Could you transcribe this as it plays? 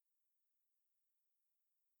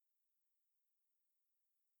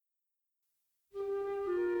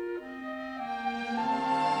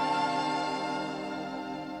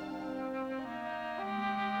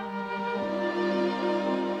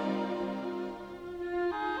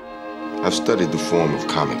I've studied the form of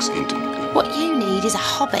comics intimately. What you need is a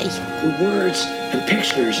hobby. With words and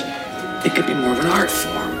pictures, it could be more of an art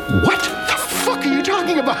form. What the fuck are you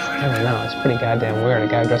talking about? I don't know, it's pretty goddamn weird. A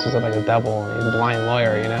guy dresses up like a devil and he's a blind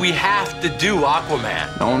lawyer, you know? We have to do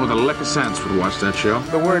Aquaman. No one with a lick of sense would watch that show.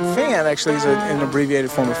 The word fan actually is an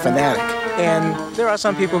abbreviated form of fanatic. And there are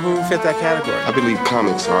some people who fit that category. I believe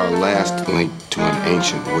comics are our last link to an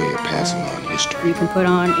ancient way of passing on history. You can put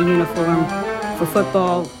on a uniform for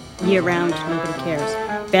football year-round, nobody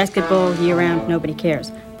cares. Basketball year-round, nobody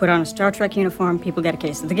cares. Put on a Star Trek uniform, people get a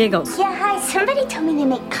case of the giggles. Yeah, hi, somebody told me they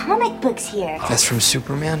make comic books here. That's from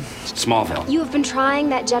Superman? Smallville. You have been trying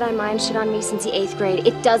that Jedi mind shit on me since the 8th grade.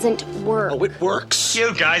 It doesn't work. Oh, it works.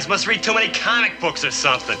 You guys must read too many comic books or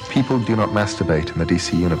something. People do not masturbate in the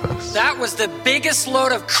DC universe. That was the biggest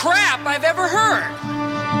load of crap I've ever heard.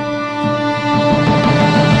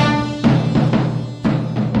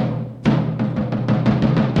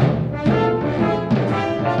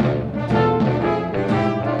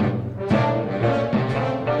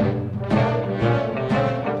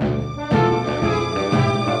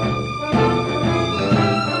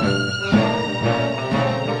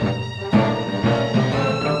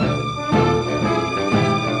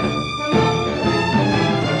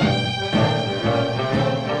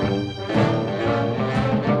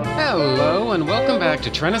 To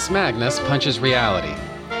Trennis Magnus Punches Reality,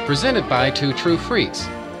 presented by Two True Freaks.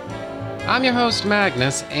 I'm your host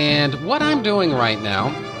Magnus, and what I'm doing right now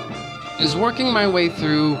is working my way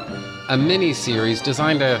through a mini-series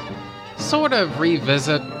designed to sort of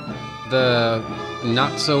revisit the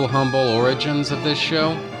not-so-humble origins of this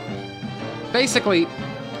show. Basically,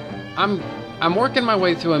 I'm working my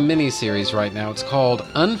way through a mini-series right now. It's called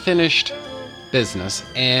Unfinished Business,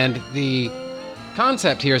 and the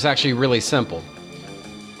concept here is actually really simple.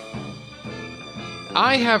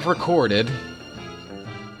 I have recorded,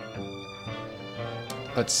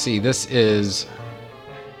 let's see, this is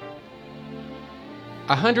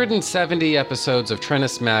 170 episodes of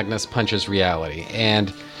Trennis Magnus Punches Reality,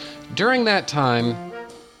 and during that time,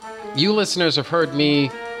 you listeners have heard me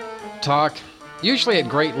talk, usually at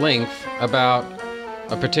great length, about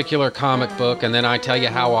a particular comic book, and then I tell you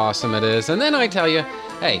how awesome it is, and then I tell you,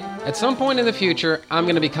 hey, at some point in the future, I'm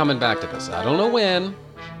going to be coming back to this. I don't know when,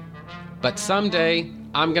 but someday,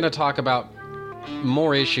 I'm going to talk about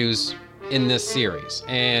more issues in this series.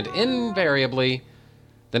 And invariably,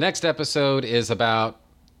 the next episode is about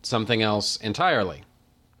something else entirely.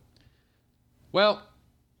 Well,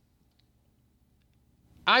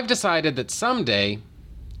 I've decided that someday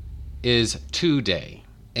is today.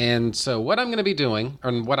 And so what I'm going to be doing,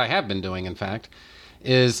 or what I have been doing, in fact,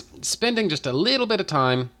 is spending just a little bit of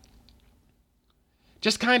time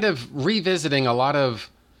just kind of revisiting a lot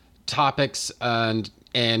of topics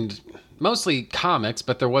and mostly comics,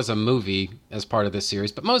 but there was a movie as part of this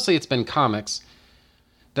series, but mostly it's been comics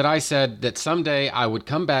that I said that someday I would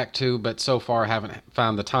come back to, but so far haven't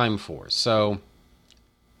found the time for. So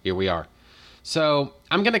here we are. So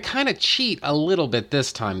I'm going to kind of cheat a little bit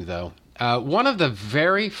this time, though. One of the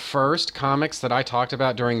very first comics that I talked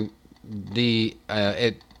about during the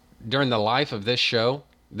life of this show,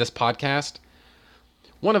 this podcast,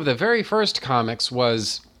 one of the very first comics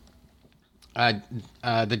was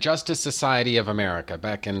the Justice Society of America.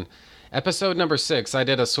 Back in episode number 6, I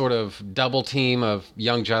did a sort of double team of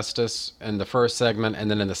Young Justice in the first segment,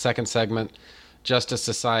 and then in the second segment, Justice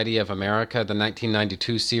Society of America, the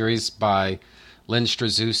 1992 series by Len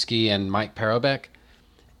Straczewski and Mike Parobeck,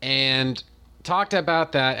 and talked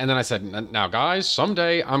about that. And then I said, now guys,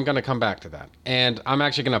 someday I'm going to come back to that. And I'm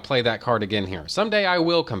actually going to play that card again here. Someday I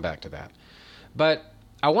will come back to that. But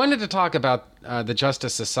I wanted to talk about the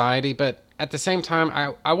Justice Society, but at the same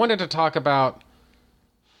time, I wanted to talk about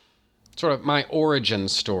sort of my origin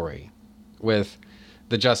story with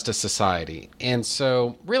the Justice Society. And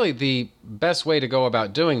so really the best way to go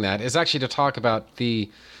about doing that is actually to talk about the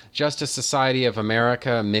Justice Society of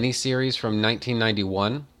America miniseries from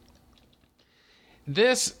 1991.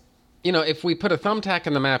 This, if we put a thumbtack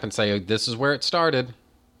in the map and say, this is where it started,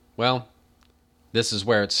 well, this is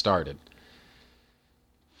where it started.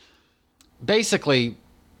 Basically,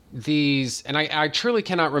 these, and I truly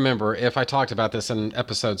cannot remember if I talked about this in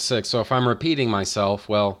episode 6, so if I'm repeating myself,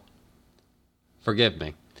 well, forgive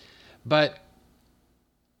me. But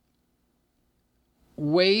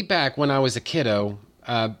way back when I was a kiddo,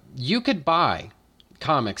 you could buy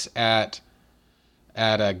comics at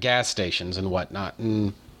gas stations and whatnot,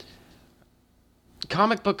 and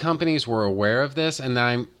comic book companies were aware of this, and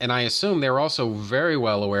I assume they were also very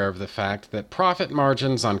well aware of the fact that profit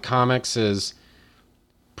margins on comics is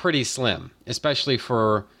pretty slim, especially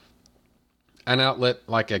for an outlet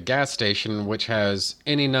like a gas station, which has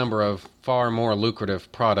any number of far more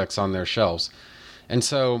lucrative products on their shelves. And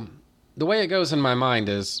so the way it goes in my mind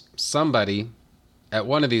is somebody at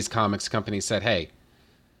one of these comics companies said, hey,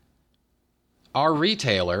 our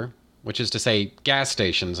retailer, which is to say gas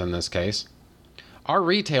stations in this case, our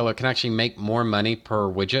retailer can actually make more money per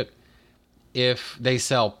widget if they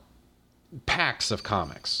sell packs of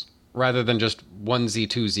comics rather than just onesie,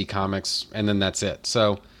 twosie comics, and then that's it.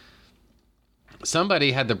 So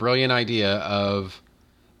somebody had the brilliant idea of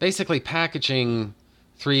basically packaging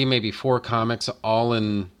 3, maybe 4 comics all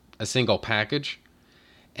in a single package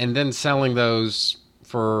and then selling those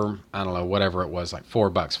for, I don't know, whatever it was, like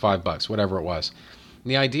 $4, $5, whatever it was.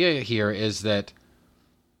 And the idea here is that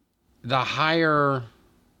the higher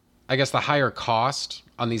cost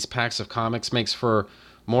on these packs of comics makes for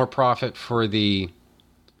more profit for the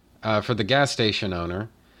gas station owner.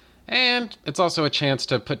 And it's also a chance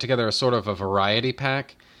to put together a sort of a variety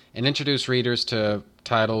pack and introduce readers to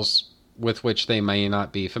titles with which they may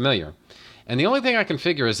not be familiar. And the only thing I can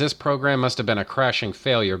figure is this program must have been a crashing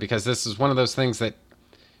failure, because this is one of those things that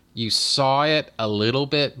you saw it a little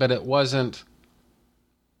bit, but it wasn't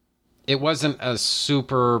a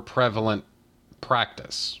super prevalent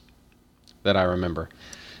practice that I remember.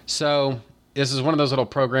 So this is one of those little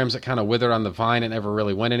programs that kind of withered on the vine and never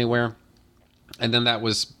really went anywhere. And then that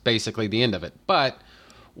was basically the end of it. But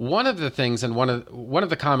one of the things in one of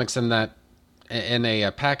the comics in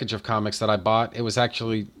a package of comics that I bought, it was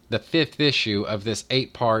actually the 5th issue of this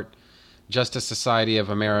 8-part Justice Society of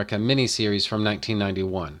America miniseries from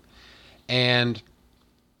 1991. And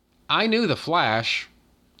I knew the Flash,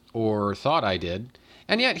 or thought I did,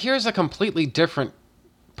 and yet here's a completely different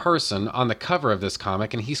person on the cover of this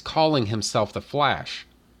comic, and he's calling himself the Flash.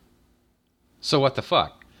 So what the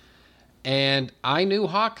fuck? And I knew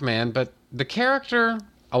Hawkman, but the character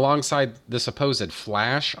alongside the supposed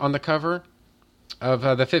Flash on the cover of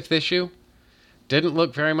the 5th issue didn't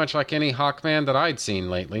look very much like any Hawkman that I'd seen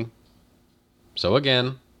lately. So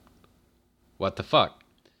again, what the fuck?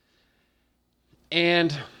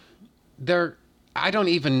 And I don't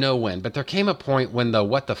even know when, but there came a point when the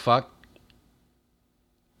what the fuck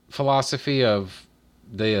philosophy of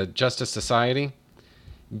the Justice Society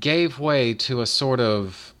gave way to a sort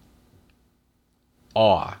of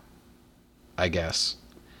awe, I guess.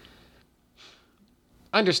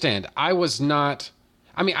 Understand, I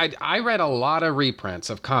read a lot of reprints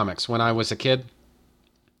of comics when I was a kid,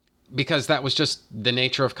 because that was just the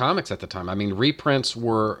nature of comics at the time. I mean, reprints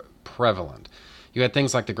were prevalent. You had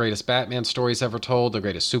things like the greatest Batman stories ever told, the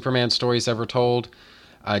greatest Superman stories ever told.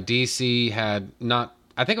 DC had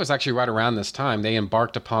I think it was actually right around this time, they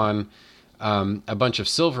embarked upon a bunch of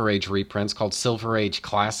Silver Age reprints called Silver Age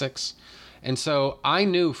Classics. And so I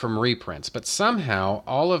knew from reprints, but somehow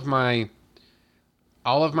all of my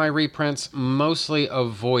reprints mostly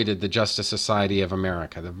avoided the Justice Society of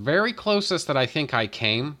America. The very closest that I think I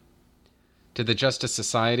came to the Justice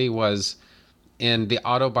Society was in the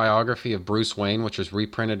autobiography of Bruce Wayne, which was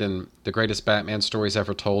reprinted in The Greatest Batman Stories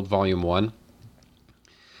Ever Told, Volume 1.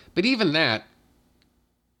 But even that,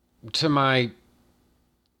 to my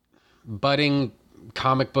budding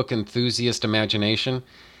comic book enthusiast imagination,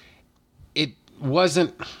 it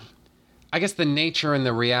wasn't... I guess the nature and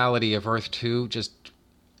the reality of Earth 2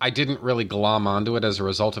 I didn't really glom onto it as a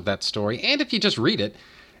result of that story. And if you just read it,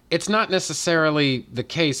 it's not necessarily the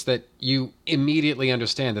case that you immediately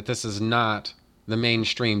understand that this is not the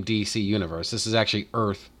mainstream DC universe. This is actually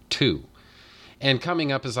Earth 2. And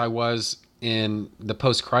coming up as I was in the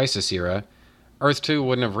post-crisis era, Earth 2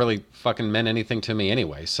 wouldn't have really fucking meant anything to me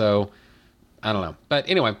anyway. So, I don't know. But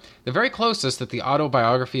anyway, the very closest that the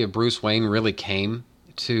autobiography of Bruce Wayne really came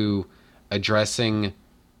to addressing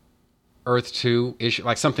Earth 2 issue,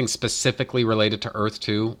 like something specifically related to Earth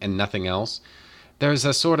 2 and nothing else, there's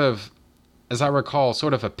a sort of, as I recall,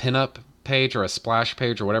 sort of a pinup page or a splash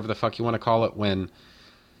page or whatever the fuck you want to call it, when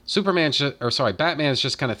Batman's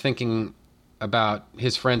just kind of thinking about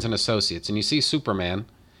his friends and associates, and you see Superman,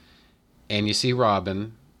 and you see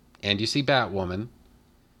Robin, and you see Batwoman,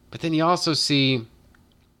 but then you also see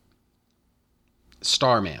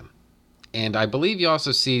Starman, and I believe you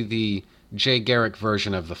also see the Jay Garrick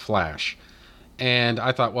version of the Flash. And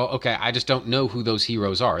I thought, well, okay, I just don't know who those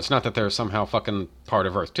heroes are. It's not that they're somehow fucking part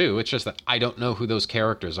of Earth 2. It's just that I don't know who those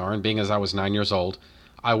characters are. And being as I was 9 years old,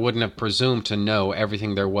 I wouldn't have presumed to know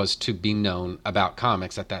everything there was to be known about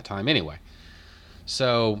comics at that time anyway.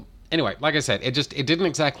 So, anyway, like I said, it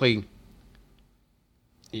didn't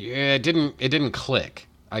click,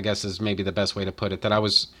 I guess is maybe the best way to put it,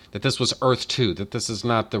 that this was Earth 2, that this is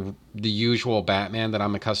not the usual Batman that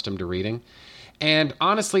I'm accustomed to reading. And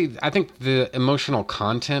honestly, I think the emotional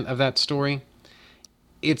content of that story,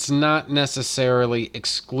 it's not necessarily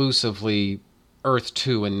exclusively Earth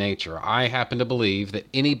 2 in nature. I happen to believe that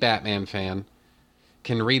any Batman fan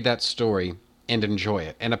can read that story and enjoy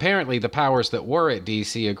it. And apparently the powers that were at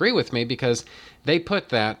DC agree with me, because they put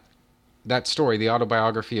that story, the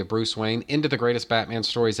autobiography of Bruce Wayne, into the Greatest Batman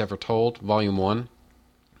Stories Ever Told, Volume 1,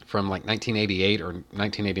 from like 1988 or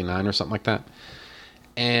 1989 or something like that.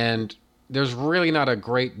 And there's really not a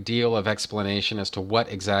great deal of explanation as to what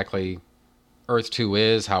exactly Earth 2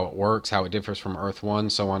 is, how it works, how it differs from Earth 1,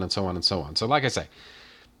 so on and so on and so on. So like I say,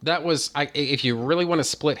 that was, if you really want to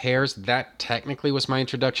split hairs, that technically was my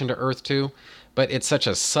introduction to Earth 2, but it's such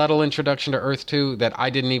a subtle introduction to Earth 2 that I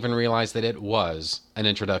didn't even realize that it was an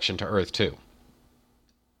introduction to Earth 2.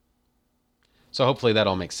 So hopefully that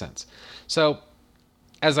all makes sense. So,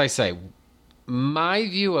 as I say, my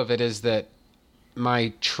view of it is that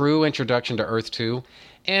my true introduction to Earth 2,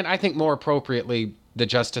 and I think more appropriately, the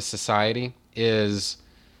Justice Society, is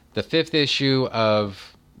the 5th issue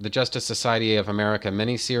of the Justice Society of America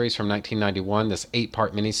miniseries from 1991, this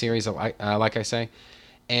 8-part miniseries, like I say.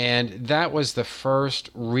 And that was the first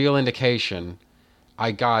real indication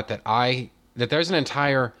I got that there's an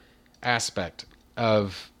entire aspect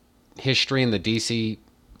of history in the DC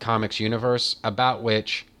Comics universe about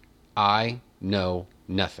which I know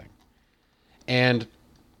nothing. And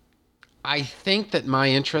I think that my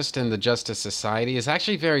interest in the Justice Society is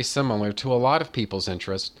actually very similar to a lot of people's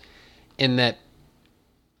interest, in that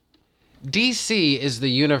DC is the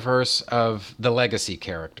universe of the legacy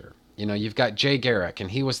character. You know, you've got Jay Garrick,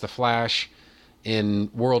 and he was the Flash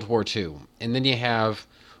in World War II. And then you have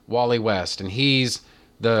Wally West, and he's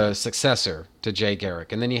the successor to Jay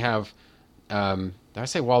Garrick. And then you have, did I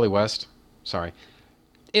say Wally West? Sorry.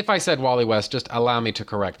 If I said Wally West, just allow me to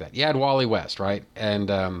correct that. You had Wally West, right?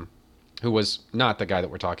 And who was not the guy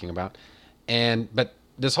that we're talking about. But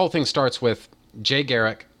this whole thing starts with Jay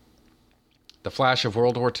Garrick, the Flash of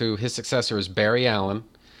World War II. His successor is Barry Allen.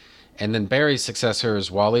 And then Barry's successor is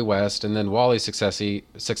Wally West. And then Wally's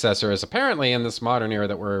successor is apparently in this modern era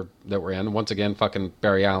that we're in. Once again, fucking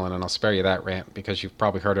Barry Allen. And I'll spare you that rant because you've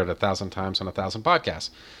probably heard it 1,000 times on 1,000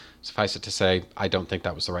 podcasts. Suffice it to say, I don't think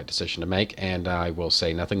that was the right decision to make, and I will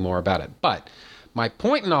say nothing more about it. But my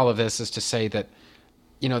point in all of this is to say that,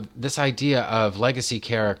 you know, this idea of legacy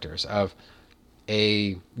characters, of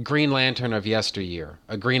a Green Lantern of yesteryear,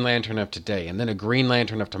 a Green Lantern of today, and then a Green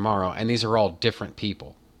Lantern of tomorrow, and these are all different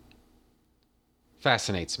people,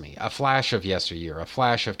 fascinates me. A Flash of yesteryear, a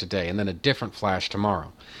Flash of today, and then a different Flash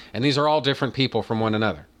tomorrow. And these are all different people from one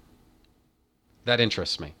another. That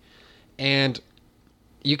interests me. And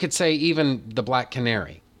you could say even the Black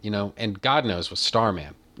Canary, you know, and God knows with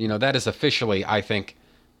Starman, you know, that is officially, I think,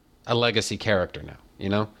 a legacy character now, you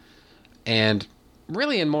know, and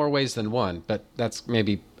really in more ways than one, but that's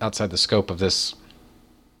maybe outside the scope of this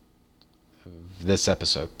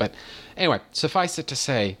episode. But anyway, suffice it to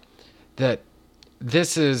say that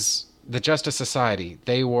this is the Justice Society.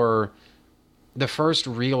 They were the first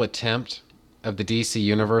real attempt of the DC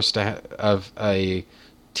universe of a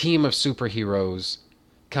team of superheroes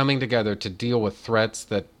coming together to deal with threats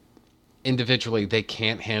that individually they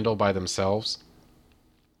can't handle by themselves.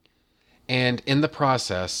 And in the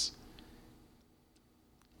process,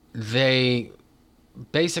 they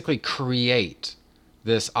basically create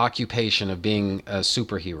this occupation of being a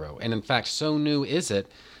superhero. And in fact, so new is it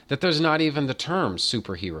that there's not even the term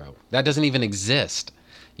superhero. That doesn't even exist.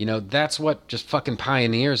 You know, that's what just fucking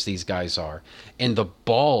pioneers these guys are. And the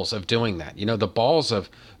balls of doing that, you know, the balls of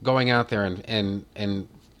going out there and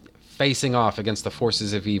facing off against the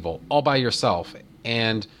forces of evil all by yourself,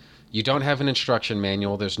 and you don't have an instruction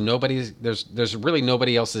manual. There's really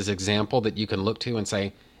nobody else's example that you can look to and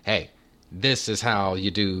say, hey, this is how you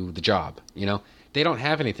do the job. You know, they don't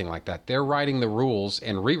have anything like that. They're writing the rules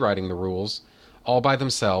and rewriting the rules all by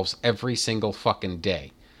themselves every single fucking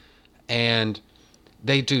day. And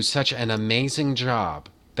they do such an amazing job.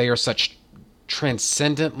 They are such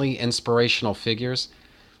transcendently inspirational figures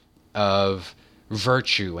of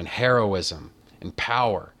virtue and heroism and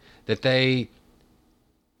power that they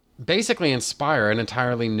basically inspire an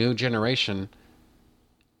entirely new generation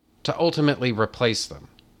to ultimately replace them.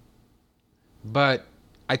 But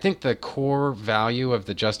I think the core value of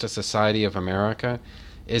the Justice Society of America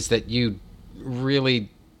is that you really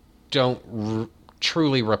don't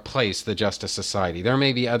truly replace the Justice Society. There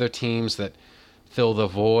may be other teams that fill the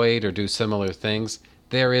void or do similar things.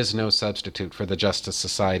 There is no substitute for the Justice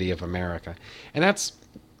Society of America. And that's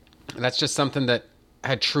just something that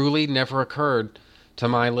had truly never occurred to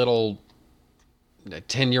my little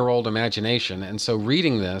 10-year-old imagination. And so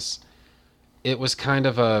reading this it was kind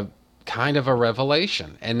of a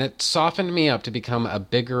revelation, and it softened me up to become a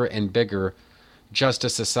bigger and bigger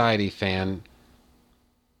Justice Society fan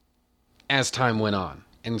as time went on.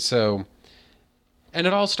 And so, and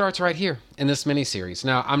it all starts right here in this miniseries.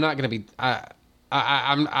 Now, I'm not going to be,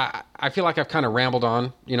 I feel like I've kind of rambled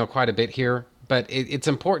on, quite a bit here, but it's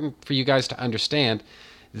important for you guys to understand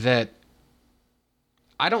that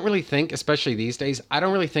I don't really think, especially these days, I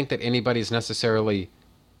don't really think that anybody's necessarily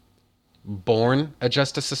born a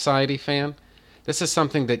Justice Society fan. This is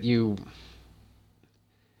something that you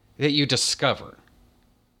discover.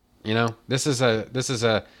 This is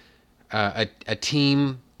a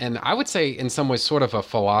team, and I would say in some ways sort of a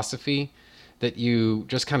philosophy that you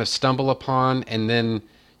just kind of stumble upon, and then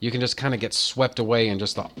you can just kind of get swept away in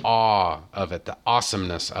just the awe of it, the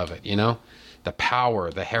awesomeness of it, the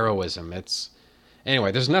power, the heroism.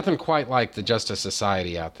 Anyway, there's nothing quite like the Justice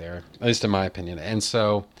Society out there, at least in my opinion. And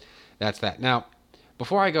so that's that. Now,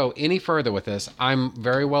 before I go any further with this, I'm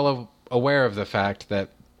very well aware of the fact that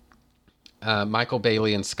Michael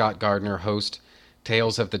Bailey and Scott Gardner host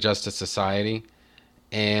Tales of the Justice Society.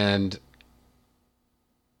 And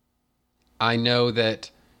I know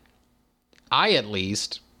that I, at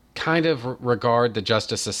least, kind of regard the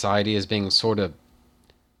Justice Society as being sort of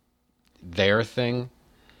their thing.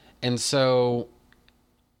 And so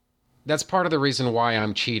that's part of the reason why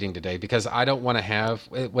I'm cheating today, because I don't want to have,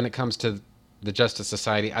 when it comes to the Justice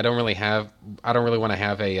Society, I don't really want to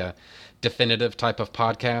have a definitive type of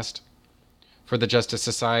podcast for the Justice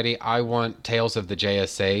Society. I want Tales of the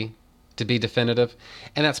JSA to be definitive.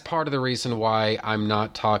 And that's part of the reason why I'm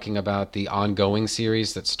not talking about the ongoing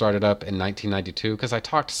series that started up in 1992, because I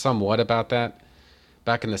talked somewhat about that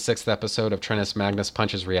back in the 6th episode of Trennis Magnus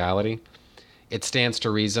Punches Reality. It stands to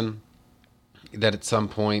reason that at some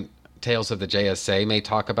point Tales of the JSA may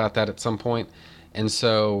talk about that at some point. And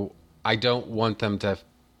so I don't want there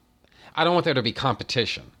to be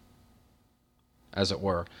competition, as it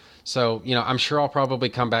were. So, I'm sure I'll probably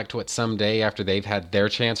come back to it someday after they've had their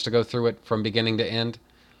chance to go through it from beginning to end.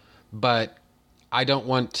 But I don't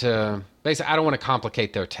want to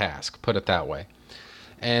complicate their task, put it that way.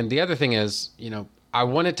 And the other thing is, I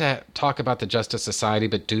wanted to talk about the Justice Society,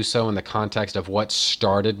 but do so in the context of what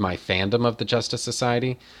started my fandom of the Justice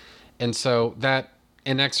Society. And so that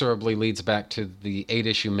inexorably leads back to the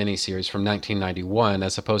 8-issue miniseries from 1991,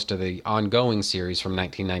 as opposed to the ongoing series from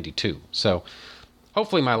 1992. So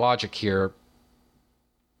hopefully my logic here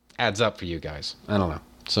adds up for you guys. I don't know.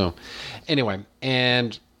 So anyway,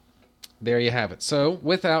 and there you have it. So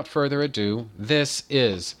without further ado, this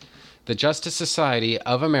is the Justice Society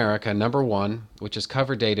of America #1, which is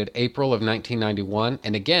cover dated April of 1991.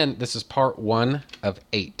 And again, this is part 1 of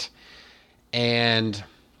 8. And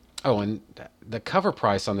the cover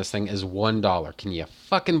price on this thing is $1. Can you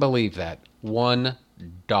fucking believe that? $1.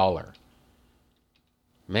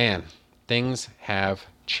 Man, things have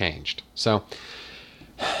changed. So,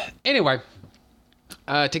 anyway,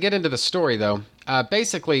 to get into the story, though,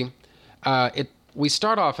 basically, we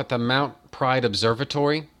start off at the Mount Pride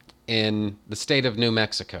Observatory in the state of New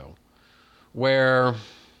Mexico, where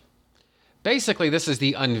basically this is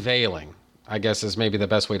the unveiling, I guess is maybe the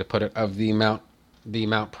best way to put it, of the Mount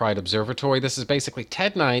Pride Observatory. This is basically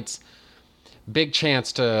Ted Knight's big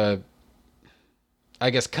chance to,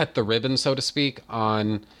 I guess, cut the ribbon, so to speak,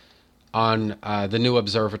 on the new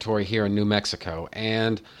observatory here in New Mexico.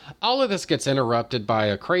 And all of this gets interrupted by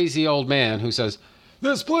a crazy old man who says,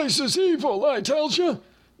 "This place is evil, I tell you.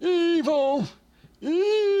 Evil.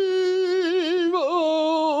 Evil."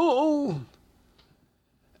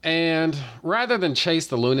 And rather than chase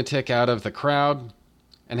the lunatic out of the crowd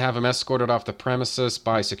and have him escorted off the premises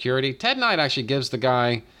by security, Ted Knight actually gives the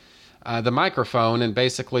guy the microphone and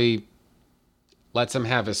basically lets him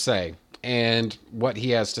have his say. And what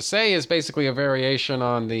he has to say is basically a variation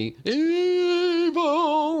on the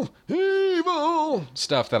evil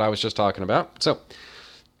stuff that I was just talking about. So,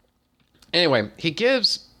 anyway, he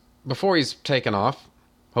gives, before he's taken off,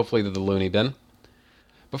 hopefully to the loony bin,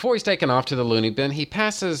 before he's taken off to the loony bin, he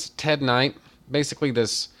passes Ted Knight basically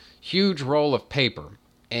this huge roll of paper.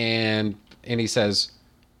 And he says,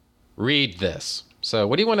 "Read this." So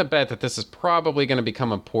what do you want to bet that this is probably going to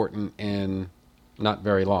become important in not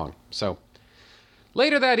very long? So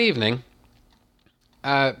later that evening,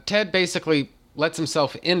 Ted basically lets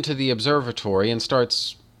himself into the observatory and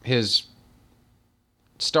starts his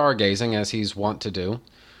stargazing, as he's wont to do,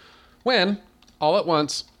 when, all at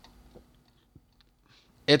once,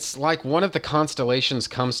 it's like one of the constellations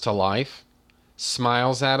comes to life,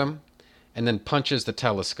 smiles at him, and then punches the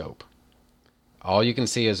telescope. All you can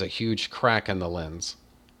see is a huge crack in the lens.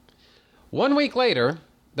 1 week later,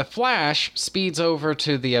 the Flash speeds over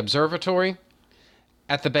to the observatory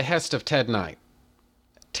at the behest of Ted Knight.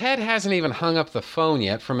 Ted hasn't even hung up the phone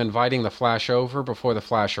yet from inviting the Flash over before the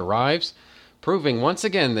Flash arrives, proving once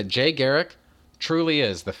again that Jay Garrick truly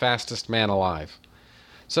is the fastest man alive.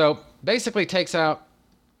 So, basically takes out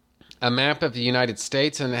a map of the United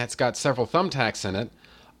States, and it's got several thumbtacks in it,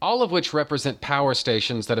 all of which represent power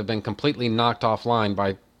stations that have been completely knocked offline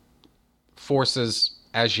by forces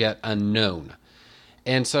as yet unknown.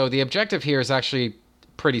 And so the objective here is actually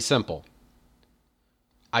pretty simple.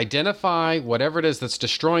 Identify whatever it is that's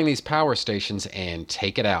destroying these power stations and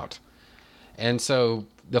take it out. And so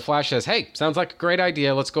the Flash says, hey, sounds like a great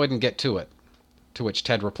idea. Let's go ahead and get to it. To which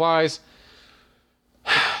Ted replies,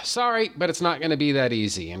 sorry, but it's not going to be that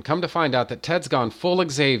easy. And come to find out that Ted's gone full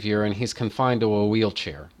Xavier and he's confined to a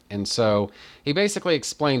wheelchair. And so he basically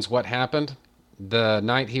explains what happened the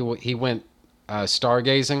night he went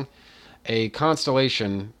stargazing. A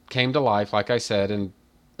constellation came to life, like I said, and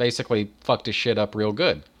basically fucked his shit up real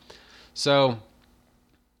good. So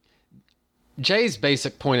Jay's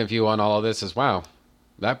basic point of view on all of this is, wow,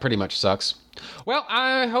 that pretty much sucks. Well,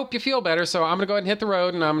 I hope you feel better, so I'm going to go ahead and hit the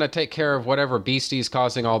road, and I'm going to take care of whatever beastie's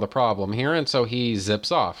causing all the problem here. And so he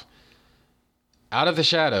zips off. Out of the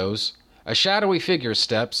shadows, a shadowy figure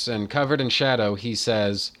steps, and covered in shadow, he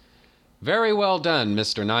says, very well done,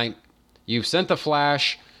 Mr. Knight. You've sent the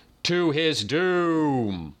Flash to his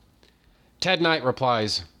doom. Ted Knight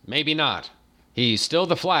replies, maybe not. He's still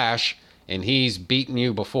the Flash, and he's beaten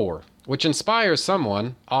you before. Which inspires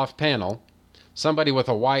someone, off-panel, somebody with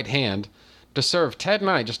a white hand, to serve Ted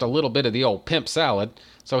Knight just a little bit of the old pimp salad,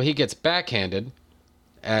 so he gets backhanded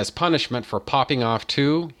as punishment for popping off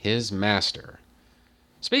to his master.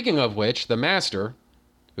 Speaking of which, the master,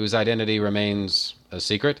 whose identity remains a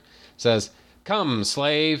secret, says, come,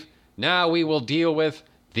 slave, now we will deal with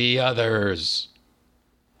the others.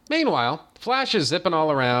 Meanwhile, Flash is zipping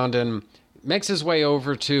all around and makes his way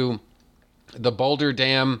over to the Boulder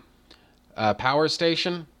Dam power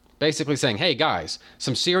station, basically saying, hey guys,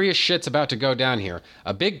 some serious shit's about to go down here.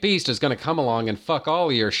 A big beast is going to come along and fuck all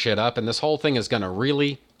of your shit up, and this whole thing is going to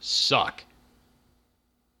really suck.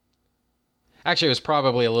 Actually, it was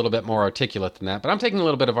probably a little bit more articulate than that, but I'm taking a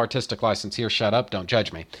little bit of artistic license here. Shut up, don't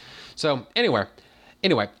judge me. So, anyway,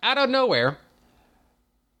 out of nowhere,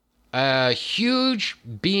 a huge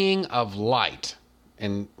being of light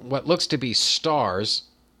and what looks to be stars,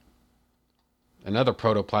 another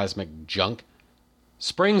protoplasmic junk,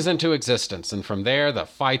 springs into existence, and from there the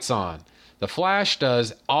fight's on. The Flash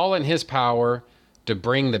does all in his power to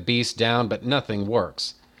bring the beast down, but nothing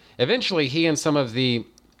works. Eventually, he and some of the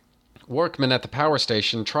workmen at the power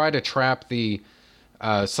station try to trap the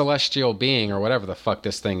celestial being, or whatever the fuck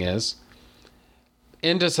this thing is,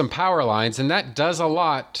 into some power lines, and that does a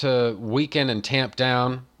lot to weaken and tamp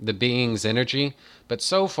down the being's energy, but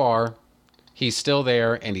so far, he's still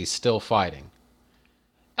there and he's still fighting.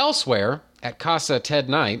 Elsewhere, at Casa Ted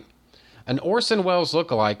Knight, an Orson Welles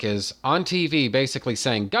lookalike is on TV basically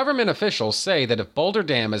saying, government officials say that if Boulder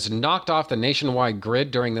Dam is knocked off the nationwide grid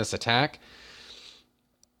during this attack,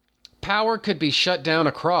 power could be shut down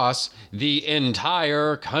across the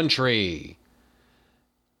entire country.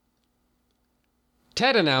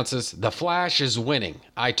 Ted announces, the Flash is winning.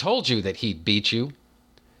 I told you that he'd beat you.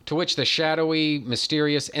 To which the shadowy,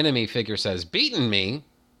 mysterious enemy figure says, beaten me?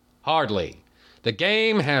 Hardly. The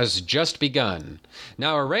game has just begun.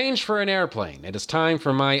 Now arrange for an airplane. It is time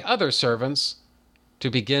for my other servants to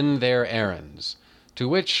begin their errands. To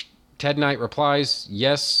which Ted Knight replies,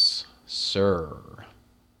 yes, sir.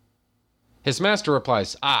 His master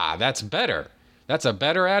replies, ah, that's better. That's a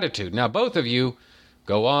better attitude. Now both of you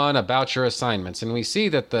go on about your assignments. And we see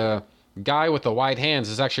that the guy with the white hands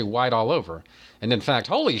is actually white all over. And in fact,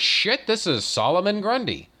 holy shit, this is Solomon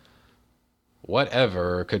Grundy.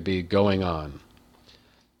 Whatever could be going on.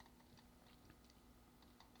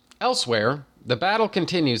 Elsewhere, the battle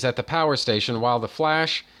continues at the power station while the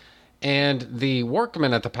Flash and the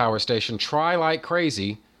workmen at the power station try like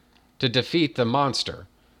crazy to defeat the monster,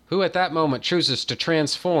 who at that moment chooses to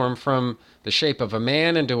transform from the shape of a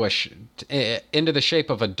man into the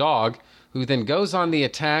shape of a dog, who then goes on the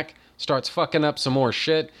attack, starts fucking up some more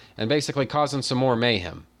shit, and basically causing some more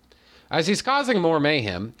mayhem. As he's causing more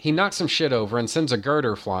mayhem, he knocks some shit over and sends a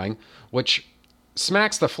girder flying, which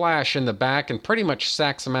smacks the Flash in the back and pretty much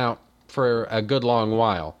sacks him out for a good long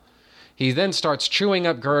while. He then starts chewing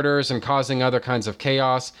up girders and causing other kinds of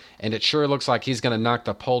chaos, and it sure looks like he's going to knock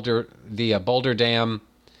the Boulder Dam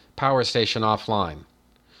power station offline.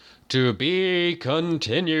 To be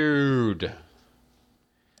continued.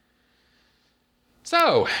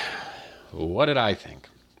 So, what did I think?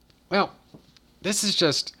 Well, this is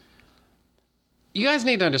just... You guys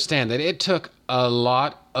need to understand that it took a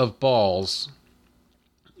lot of balls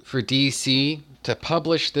for DC to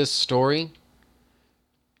publish this story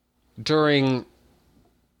during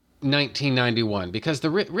 1991, because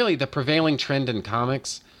really the prevailing trend in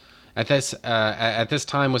comics at this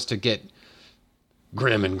time was to get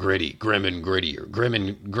grim and gritty, grim and grittier,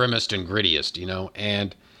 grimmest and grittiest, you know,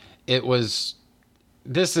 and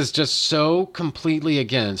this is just so completely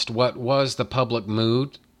against what was the public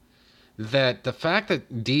mood that the fact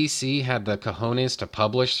that DC had the cojones to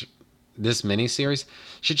publish this miniseries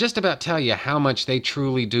should just about tell you how much they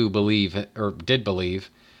truly do believe, or did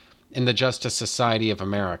believe, in the Justice Society of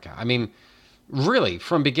America. I mean, really,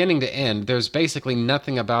 from beginning to end, there's basically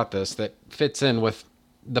nothing about this that fits in with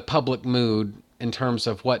the public mood in terms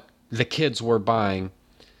of what the kids were buying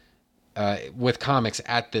with comics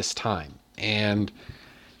at this time. And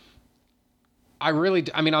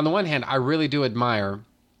on the one hand, I really do admire,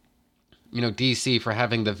 you know, DC for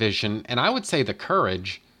having the vision, and I would say the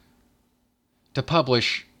courage to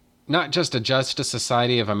publish not just a Justice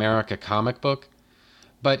Society of America comic book,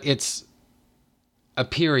 but it's a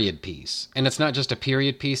period piece. And it's not just a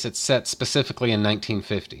period piece, it's set specifically in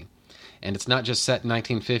 1950. And it's not just set in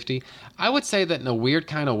 1950. I would say that in a weird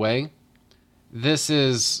kind of way,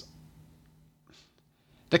 the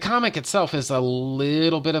comic itself is a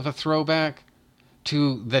little bit of a throwback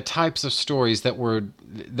to the types of stories that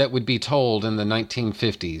would be told in the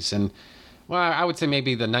 1950s. And, well, I would say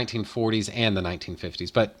maybe the 1940s and the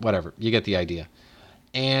 1950s, but whatever, you get the idea.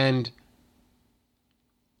 And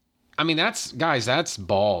I mean, that's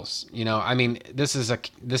balls, you know. I mean, this is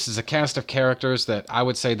a cast of characters that I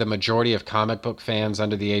would say the majority of comic book fans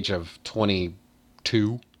under the age of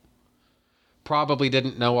 22 probably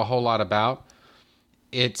didn't know a whole lot about.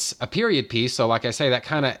 It's a period piece, so like I say, that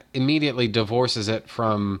kind of immediately divorces it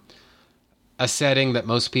from a setting that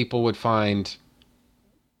most people would find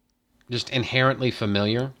just inherently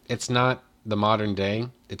familiar. It's not the modern day.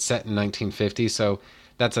 It's set in 1950, so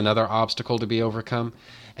that's another obstacle to be overcome.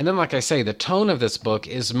 And then, like I say, the tone of this book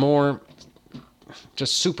is more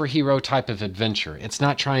just superhero type of adventure. It's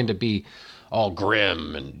not trying to be all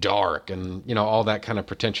grim and dark and, you know, all that kind of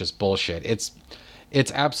pretentious bullshit. It's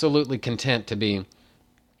absolutely content to be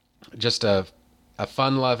just a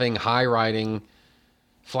fun-loving, high-riding,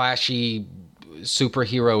 flashy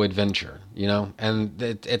superhero adventure, you know? And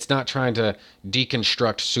it's not trying to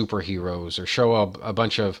deconstruct superheroes or show a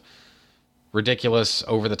bunch of ridiculous,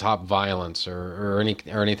 over-the-top violence or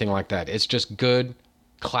anything like that. It's just good,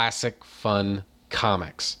 classic, fun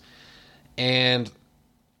comics. And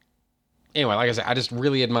anyway, like I said, I just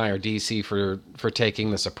really admire DC for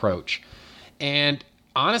taking this approach. And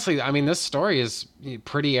honestly, I mean, this story is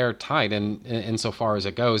pretty airtight insofar as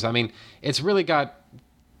it goes. I mean, it's really got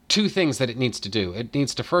two things that it needs to do. It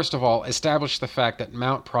needs to, first of all, establish the fact that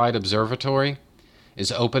Mount Pride Observatory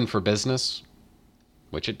is open for business,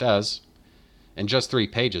 which it does. And just 3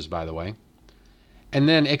 pages, by the way. And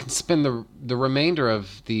then it can spend the remainder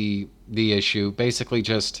of the issue basically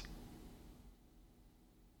just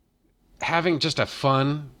having just a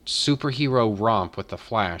fun superhero romp with the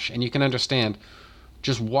Flash. And you can understand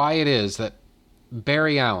just why it is that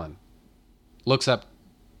Barry Allen looks up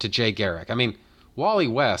to Jay Garrick. I mean, Wally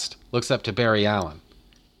West looks up to Barry Allen.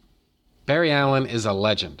 Barry Allen is a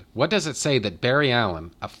legend. What does it say that Barry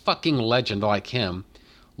Allen, a fucking legend like him,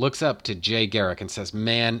 looks up to Jay Garrick and says,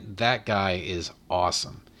 man, that guy is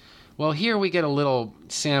awesome? Well, here we get a little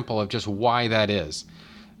sample of just why that is.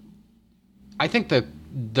 I think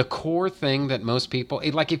the core thing that most people,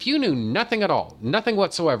 like if you knew nothing at all, nothing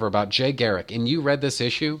whatsoever about Jay Garrick, and you read this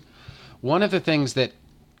issue, one of the things that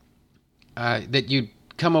you'd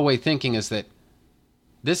come away thinking is that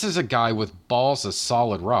this is a guy with balls of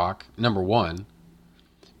solid rock, number one.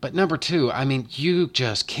 But number two, I mean, you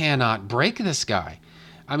just cannot break this guy.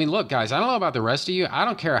 I mean, look, guys, I don't know about the rest of you. I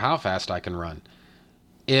don't care how fast I can run.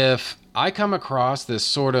 If I come across this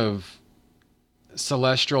sort of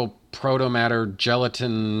celestial protomatter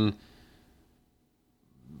gelatin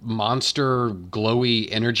monster glowy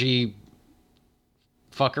energy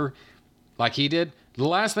fucker like he did, the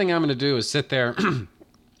last thing I'm going to do is sit there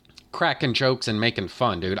cracking jokes and making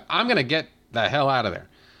fun, dude. I'm going to get the hell out of there.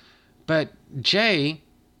 But Jay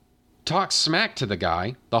talks smack to the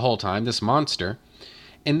guy the whole time, this monster,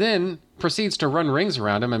 and then proceeds to run rings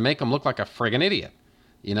around him and make him look like a friggin' idiot,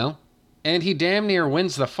 you know? And he damn near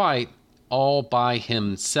wins the fight all by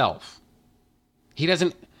himself. He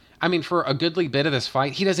doesn't, I mean, for a goodly bit of this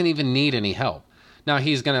fight, he doesn't even need any help. Now,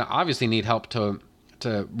 he's going to obviously need help to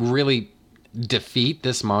really defeat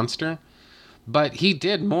this monster, but he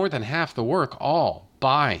did more than half the work all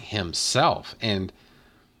by himself. And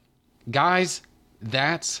guys,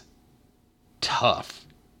 that's tough.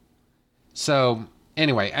 So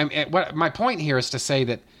anyway, what my point here is to say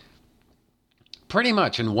that pretty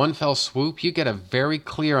much in one fell swoop, you get a very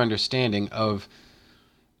clear understanding of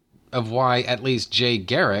why at least Jay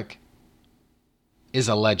Garrick is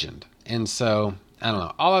a legend. And so, I don't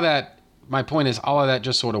know, all of that, my point is all of that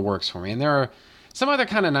just sort of works for me. And there are some other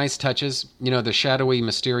kind of nice touches. You know, the shadowy,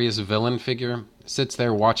 mysterious villain figure sits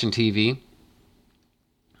there watching TV.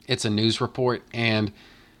 It's a news report, and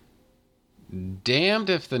damned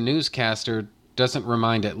if the newscaster doesn't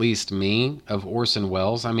remind at least me of Orson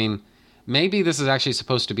Welles. I mean, maybe this is actually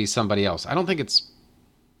supposed to be somebody else. I don't think it's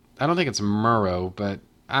Murrow, but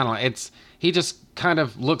I don't know. He just kind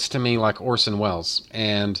of looks to me like Orson Welles.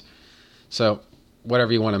 And so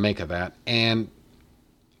whatever you want to make of that. And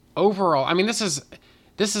overall, I mean, this is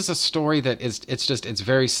a story that it's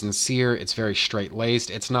very sincere. It's very straight-laced.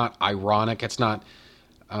 It's not ironic. It's not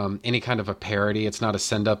any kind of a parody. It's not a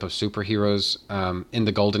send-up of superheroes in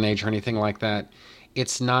the Golden Age or anything like that.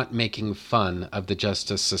 It's not making fun of the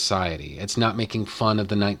Justice Society. It's not making fun of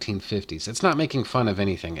the 1950s. It's not making fun of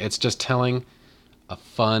anything. It's just telling a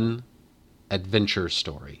fun adventure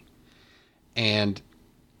story. And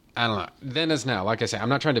I don't know. Then as now, like I say, I'm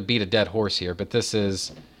not trying to beat a dead horse here, but this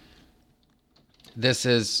is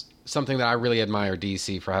something that I really admire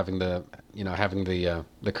DC for having the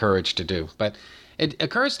courage to do. But it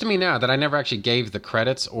occurs to me now that I never actually gave the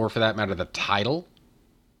credits, or for that matter, the title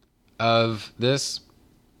of this.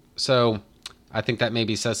 So I think that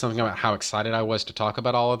maybe says something about how excited I was to talk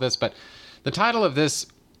about all of this. But the title of this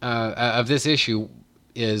issue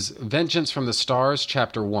is Vengeance from the Stars,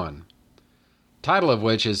 Chapter 1. Title of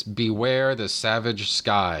which is Beware the Savage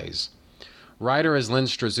Skies. Writer is Lynn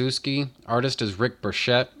Strazewski. Artist is Rick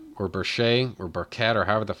Burchett, or Burchett, or Burkett, or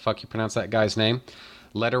however the fuck you pronounce that guy's name.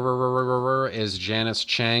 Letterer is Janice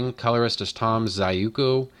Chang. Colorist is Tom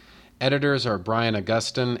Zayuko. Editors are Brian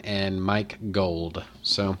Augustin and Mike Gold.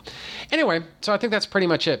 So, anyway, I think that's pretty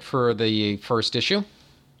much it for the first issue.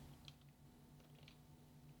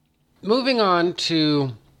 Moving on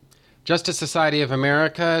to Justice Society of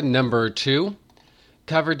America, number 2.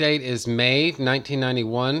 Cover date is May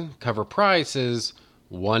 1991. Cover price is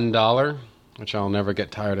 $1, which I'll never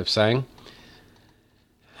get tired of saying.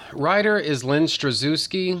 Writer is Lynn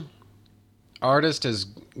Strazewski. Artist is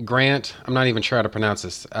Grant. I'm not even sure how to pronounce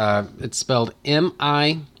this. It's spelled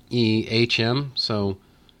M-I-E-H-M. So,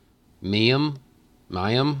 Mime.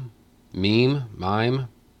 I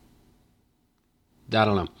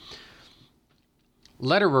don't know.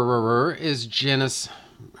 Letterer is Janice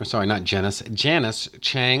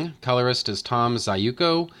Chang. Colorist is Tom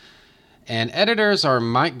Zayuko. And editors are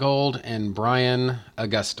Mike Gold and Brian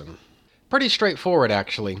Augustin. Pretty straightforward,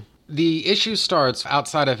 actually. The issue starts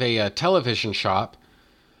outside of a television shop.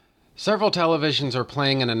 Several televisions are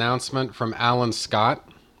playing an announcement from Alan Scott,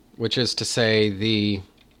 which is to say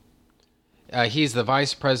he's the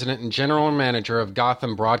vice president and general manager of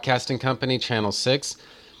Gotham Broadcasting Company, Channel 6.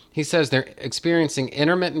 He says they're experiencing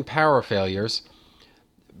intermittent power failures,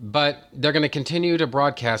 but they're going to continue to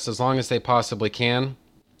broadcast as long as they possibly can.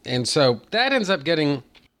 And so that ends up getting,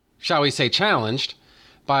 shall we say, challenged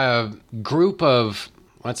by a group of,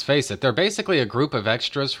 let's face it, they're basically a group of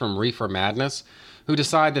extras from Reefer Madness who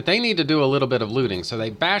decide that they need to do a little bit of looting. So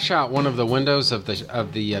they bash out one of the windows of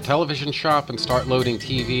the television shop and start loading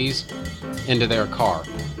TVs into their car.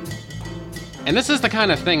 And this is the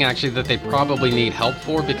kind of thing, actually, that they probably need help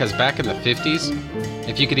for, because back in the 50s,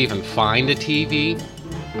 if you could even find a TV,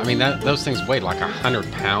 I mean, those things weighed like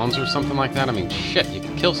 100 pounds or something like that. I mean, shit, you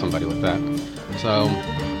could kill somebody with that. So,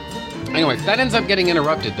 anyway, that ends up getting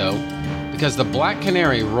interrupted, though, because the Black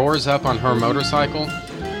Canary roars up on her motorcycle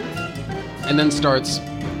and then starts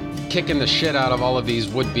kicking the shit out of all of these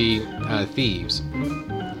would-be thieves.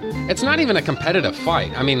 It's not even a competitive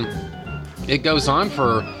fight. I mean, it goes on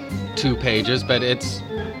for 2 pages, but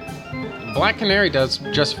Black Canary does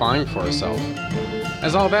just fine for herself.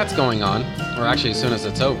 As all that's going on, or actually as soon as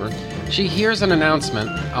it's over, she hears an announcement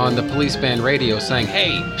on the police band radio saying,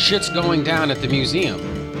 "Hey, shit's going down at the museum.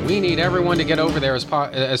 We need everyone to get over there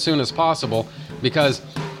as soon as possible, because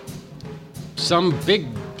some big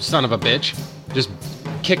son of a bitch just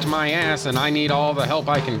kicked my ass and I need all the help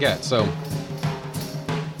I can get." So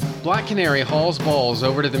Black Canary hauls balls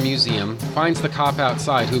over to the museum, finds the cop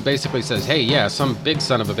outside who basically says, "Hey, yeah, some big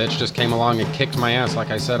son of a bitch just came along and kicked my ass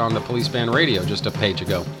like I said on the police band radio just a page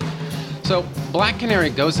ago." So Black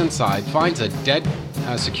Canary goes inside, finds a dead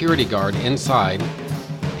security guard inside,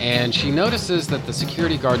 and she notices that the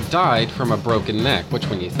security guard died from a broken neck, which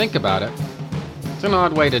when you think about it, it's an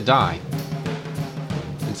odd way to die.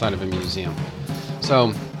 inside of a museum.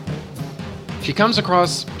 So she comes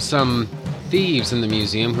across some thieves in the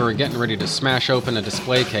museum who are getting ready to smash open a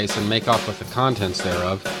display case and make off with the contents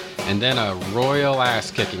thereof, and then a royal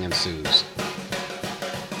ass-kicking ensues.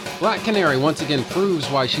 Black Canary once again proves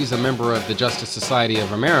why she's a member of the Justice Society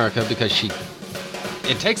of America, because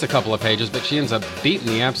it takes a couple of pages, but she ends up beating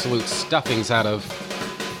the absolute stuffings out of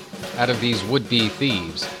these would-be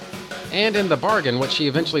thieves. And in the bargain, what she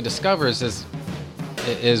eventually discovers is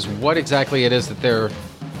what exactly it is that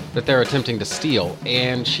they're attempting to steal.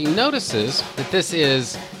 And she notices that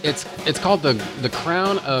it's called the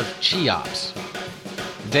Crown of Cheops.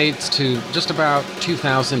 Dates to just about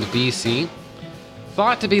 2000 BC.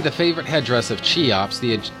 Thought to be the favorite headdress of Cheops,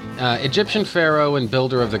 the Egyptian pharaoh and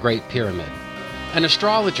builder of the Great Pyramid. An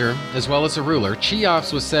astrologer, as well as a ruler,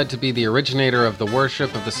 Cheops was said to be the originator of the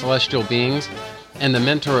worship of the celestial beings and the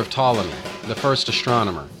mentor of Ptolemy, the first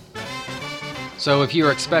astronomer. So if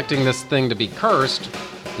you're expecting this thing to be cursed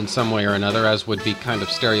in some way or another, as would be kind of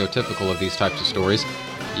stereotypical of these types of stories,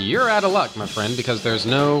 you're out of luck, my friend, because there's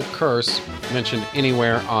no curse mentioned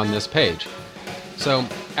anywhere on this page. So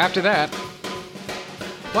after that,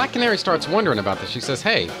 Black Canary starts wondering about this. She says,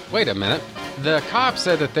 hey, wait a minute. The cops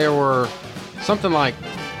said that there were something like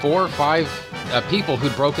 4 or 5 people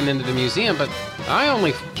who'd broken into the museum, but I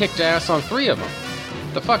only kicked ass on 3 of them.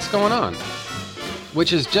 The fuck's going on?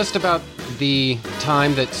 Which is just about the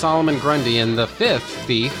time that Solomon Grundy and the 5th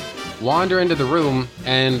thief wander into the room,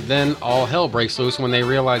 and then all hell breaks loose when they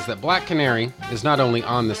realize that Black Canary is not only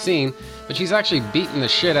on the scene, but she's actually beating the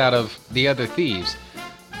shit out of the other thieves.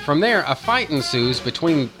 From there, a fight ensues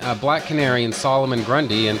between Black Canary and Solomon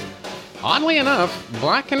Grundy, and oddly enough,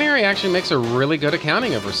 Black Canary actually makes a really good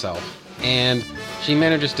accounting of herself, and she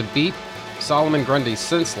manages to beat Solomon Grundy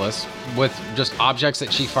senseless with just objects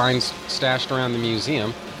that she finds stashed around the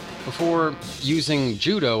museum before using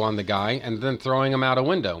judo on the guy and then throwing him out a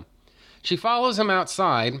window. She follows him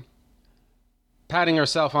outside, patting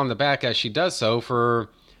herself on the back as she does so for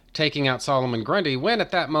taking out Solomon Grundy, when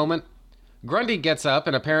at that moment, Grundy gets up,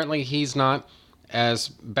 and apparently he's not as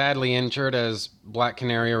badly injured as Black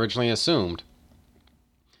Canary originally assumed.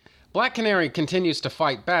 Black Canary continues to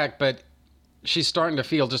fight back, but she's starting to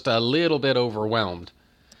feel just a little bit overwhelmed.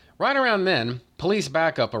 Right around then, police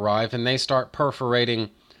backup arrive, and they start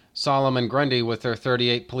perforating Solomon Grundy with their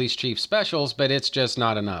 38 police chief specials, but it's just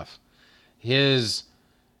not enough.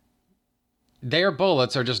 Their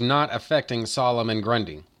bullets are just not affecting Solomon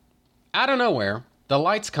Grundy. Out of nowhere, the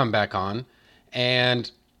lights come back on,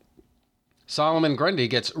 and Solomon Grundy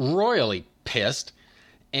gets royally pissed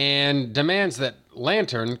and demands that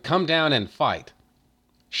Lantern come down and fight.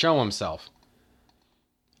 Show himself.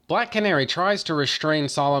 Black Canary tries to restrain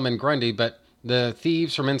Solomon Grundy, but the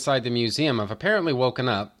thieves from inside the museum have apparently woken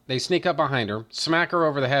up. They sneak up behind her, smack her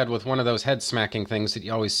over the head with one of those head-smacking things that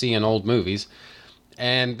you always see in old movies,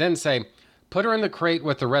 and then say, put her in the crate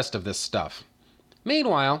with the rest of this stuff.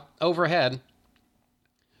 Meanwhile, overhead,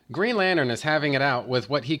 Green Lantern is having it out with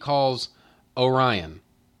what he calls Orion.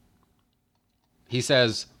 He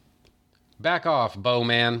says, back off,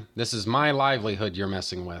 Bowman. This is my livelihood you're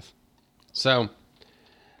messing with. So,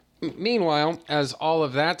 meanwhile, as all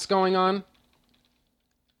of that's going on,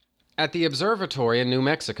 at the observatory in New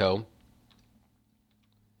Mexico,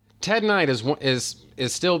 Ted Knight is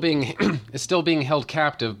still being held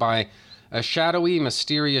captive by a shadowy,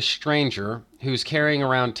 mysterious stranger who's carrying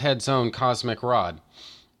around Ted's own cosmic rod.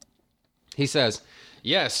 He says,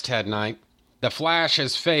 yes, Ted Knight, the Flash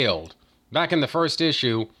has failed. Back in the first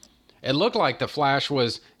issue, it looked like the Flash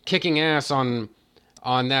was kicking ass on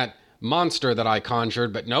that monster that I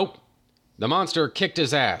conjured, but nope. The monster kicked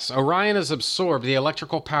his ass. Orion has absorbed the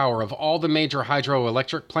electrical power of all the major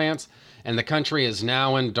hydroelectric plants, and the country is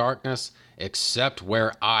now in darkness, except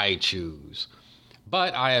where I choose.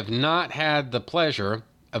 But I have not had the pleasure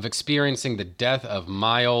of experiencing the death of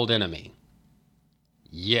my old enemy.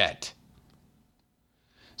 Yet.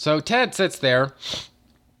 So Ted sits there,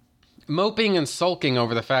 moping and sulking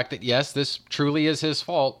over the fact that, yes, this truly is his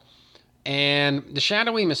fault. And the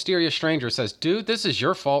shadowy, mysterious stranger says, dude, this is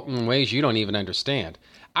your fault in ways you don't even understand.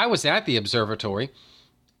 I was at the observatory,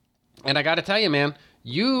 and I got to tell you, man,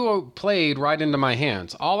 you played right into my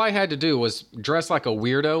hands. All I had to do was dress like a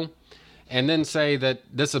weirdo and then say that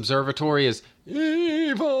this observatory is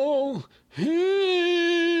evil,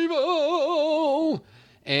 evil,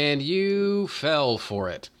 and you fell for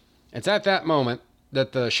it. It's at that moment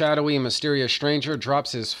that the shadowy, mysterious stranger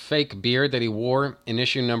drops his fake beard that he wore in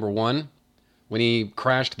issue number 1 when he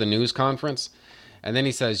crashed the news conference. And then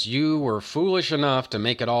he says, you were foolish enough to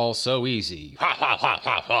make it all so easy. Ha, ha, ha,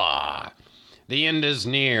 ha, ha. The end is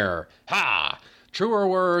near. Ha! Truer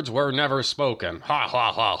words were never spoken. Ha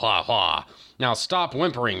ha ha ha ha. Now stop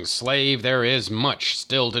whimpering, slave. There is much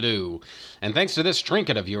still to do. And thanks to this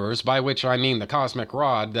trinket of yours, by which I mean the cosmic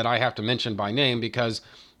rod that I have to mention by name because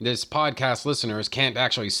this podcast listeners can't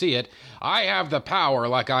actually see it, I have the power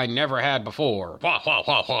like I never had before. Wah, wah,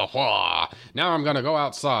 wah, wah, wah. Now I'm going to go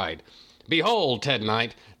outside. Behold, Ted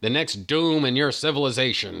Knight, the next doom in your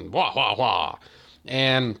civilization. Wah, wah, wah.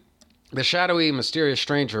 And the shadowy, mysterious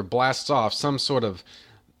stranger blasts off some sort of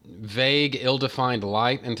vague, ill-defined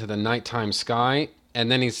light into the nighttime sky,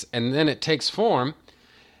 and then it takes form,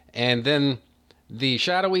 and then the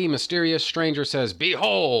shadowy, mysterious stranger says,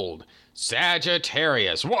 "Behold,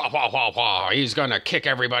 Sagittarius! Wah, wah, wah, wah! He's gonna kick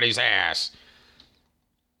everybody's ass!"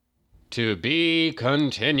 To be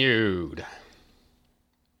continued.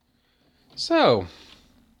 So,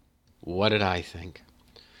 what did I think?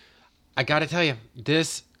 I gotta tell you,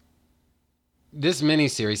 this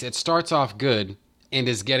miniseries, it starts off good and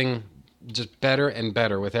is getting just better and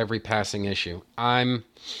better with every passing issue. I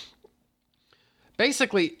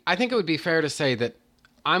think it would be fair to say that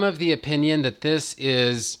I'm of the opinion that this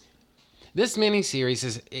miniseries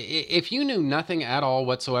is, if you knew nothing at all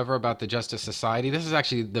whatsoever about the Justice Society, this is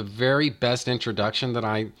actually the very best introduction that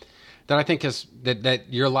I think is that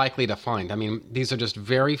you're likely to find. I mean, these are just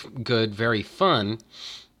very good, very fun.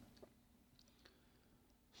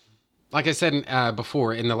 Like I said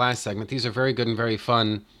before in the last segment, these are very good and very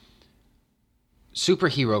fun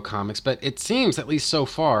superhero comics, but it seems, at least so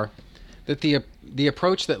far, that the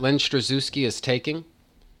approach that Len Straczewski is taking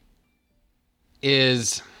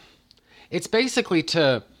it's basically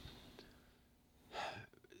to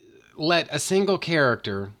let a single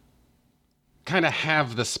character kind of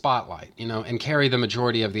have the spotlight, and carry the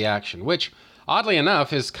majority of the action, which, oddly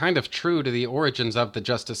enough, is kind of true to the origins of the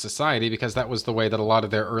Justice Society, because that was the way that a lot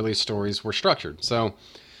of their early stories were structured. So,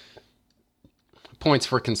 points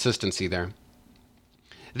for consistency there.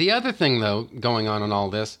 The other thing, though, going on in all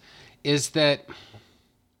this, is that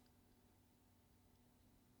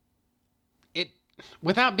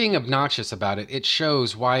without being obnoxious about it, it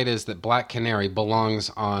shows why it is that Black Canary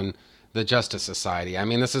belongs on the Justice Society. I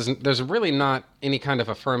mean, there's really not any kind of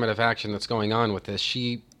affirmative action that's going on with this.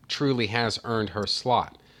 She truly has earned her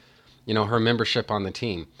slot, her membership on the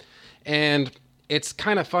team. And it's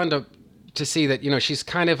kind of fun to see that, she's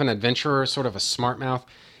kind of an adventurer, sort of a smart mouth.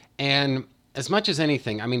 And as much as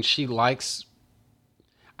anything, I mean,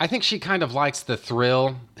 I think she kind of likes the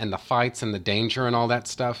thrill and the fights and the danger and all that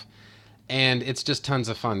stuff. And it's just tons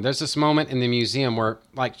of fun. There's this moment in the museum where,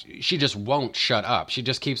 she just won't shut up. She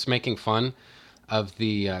just keeps making fun of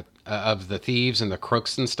the thieves and the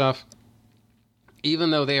crooks and stuff,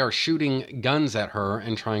 even though they are shooting guns at her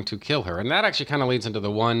and trying to kill her. And that actually kind of leads into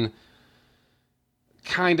the one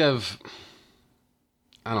kind of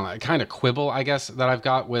quibble, I guess, that I've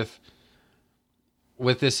got with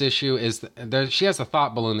this issue is she has a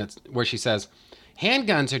thought balloon where she says,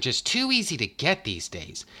 "Handguns are just too easy to get these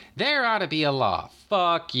days. There ought to be a law."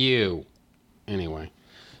 Fuck you. Anyway,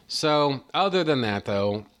 so other than that,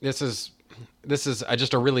 though, this is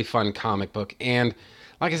just a really fun comic book, and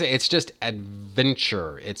like I say, it's just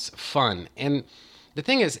adventure. It's fun, and the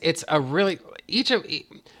thing is, it's a really each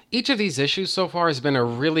of these issues so far has been a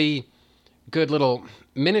really good little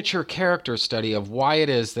miniature character study of why it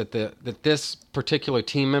is that this particular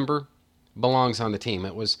team member belongs on the team.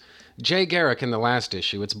 It was Jay Garrick in the last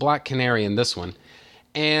issue. It's Black Canary in this one.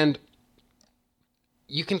 And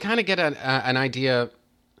you can kind of get an idea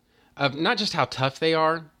of not just how tough they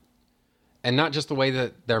are and not just the way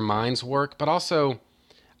that their minds work, but also,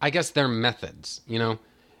 I guess, their methods.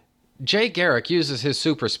 Jay Garrick uses his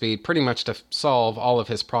super speed pretty much to solve all of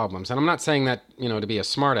his problems. And I'm not saying that, to be a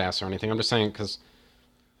smartass or anything. I'm just saying because,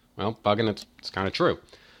 well, bugging it's kind of true.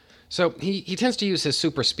 So he tends to use his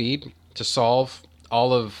super speed to solve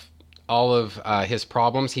all of his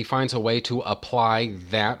problems. He finds a way to apply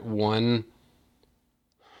that one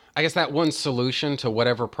solution to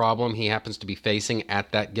whatever problem he happens to be facing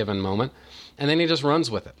at that given moment, and then he just runs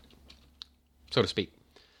with it, so to speak.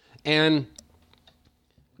 And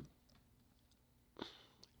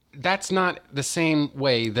that's not the same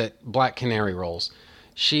way that Black Canary rolls.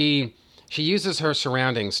 She uses her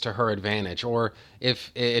surroundings to her advantage, or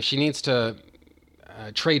if she needs to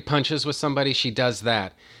trade punches with somebody, she does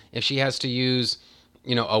that. If she has to use,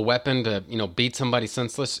 a weapon to, beat somebody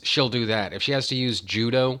senseless, she'll do that. If she has to use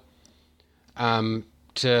judo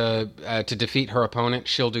to defeat her opponent,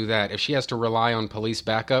 she'll do that. If she has to rely on police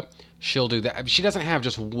backup, she'll do that. She doesn't have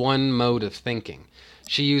just one mode of thinking.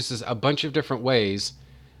 She uses a bunch of different ways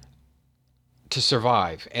to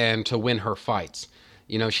survive and to win her fights.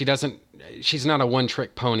 She doesn't she's not a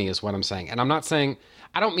one-trick pony is what I'm saying. And I'm not saying,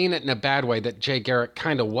 I don't mean it in a bad way that Jay Garrick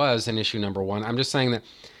kind of was in issue number 1. I'm just saying that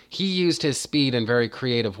he used his speed in very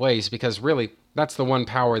creative ways because really that's the one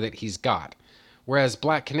power that he's got. Whereas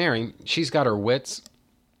Black Canary, she's got her wits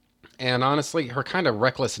and honestly her kind of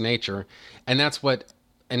reckless nature, and that's what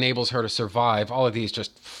enables her to survive all of these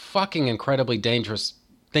just fucking incredibly dangerous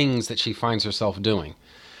things that she finds herself doing.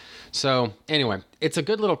 So anyway, it's a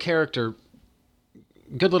good little character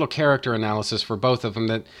analysis for both of them,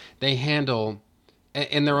 that they handle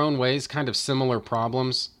in their own ways kind of similar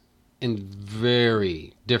problems in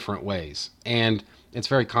very different ways, and it's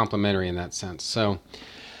very complimentary in that sense. So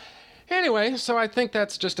anyway, so I think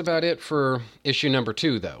that's just about it for issue number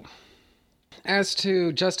 2, though. As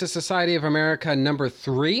to Justice Society of America number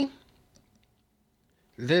 3,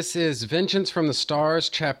 this is Vengeance from the Stars,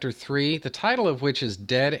 Chapter 3, the title of which is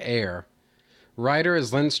Dead Air. Writer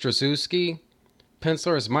is Len Straczewski.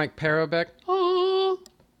 Penciler is Mike Parobeck.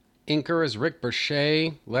 Inker is Rick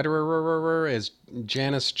Berchet. Letterer is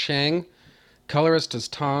Janice Chang. Colorist is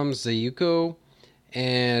Tom Zayuko.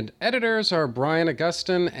 And editors are Brian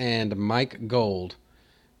Augustin and Mike Gold.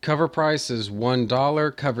 Cover price is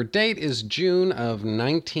 $1. Cover date is June of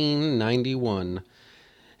 1991.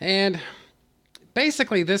 And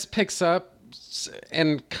basically this picks up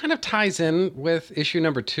and kind of ties in with issue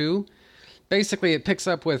number 2. Basically it picks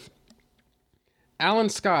up with Alan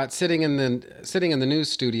Scott sitting in the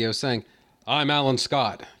news studio saying, "I'm Alan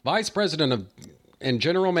Scott, Vice President and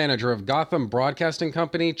General Manager of Gotham Broadcasting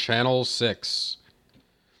Company, Channel 6.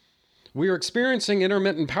 We are experiencing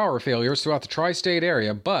intermittent power failures throughout the tri-state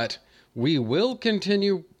area, but we will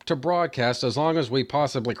continue to broadcast as long as we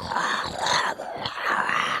possibly..."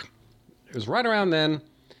 It was right around then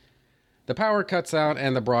the power cuts out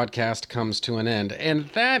and the broadcast comes to an end.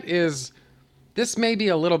 And this may be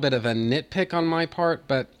a little bit of a nitpick on my part,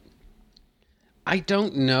 but I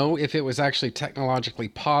don't know if it was actually technologically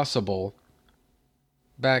possible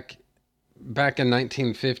back in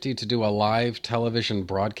 1950 to do a live television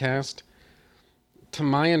broadcast. To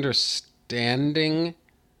my understanding,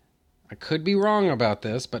 I could be wrong about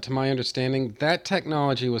this, but to my understanding, that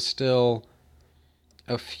technology was still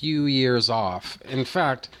a few years off. In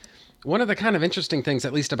fact, one of the kind of interesting things,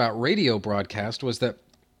 at least about radio broadcast, was that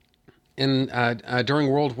during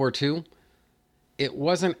World War II, it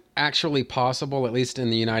wasn't actually possible, at least in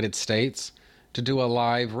the United States, to do a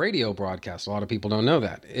live radio broadcast. A lot of people don't know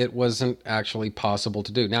that. It wasn't actually possible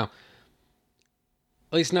to do. Now,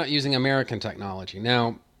 at least not using American technology.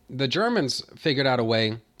 Now, the Germans figured out a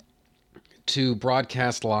way to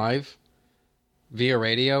broadcast live via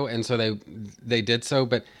radio, and so they did so,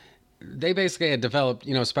 but they basically had developed,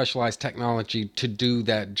 specialized technology to do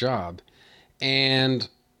that job. And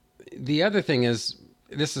the other thing is,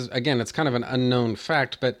 this is, again, it's kind of an unknown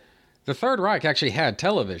fact, but the Third Reich actually had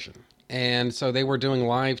television. And so they were doing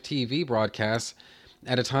live TV broadcasts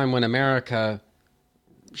at a time when America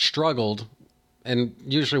struggled and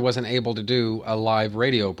usually wasn't able to do a live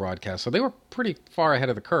radio broadcast. So they were pretty far ahead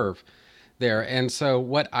of the curve there. And so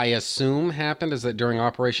what I assume happened is that during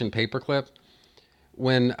Operation Paperclip,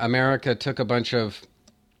 when America took a bunch of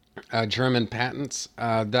German patents,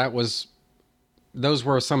 those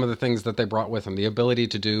were some of the things that they brought with them, the ability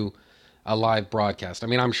to do a live broadcast. I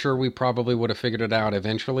mean, I'm sure we probably would have figured it out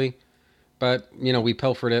eventually, but, we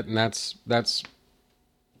pilfered it, and that's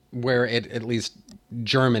where it at least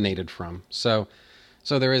germinated from. So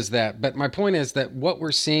there is that. But my point is that what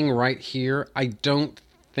we're seeing right here, I don't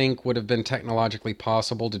think would have been technologically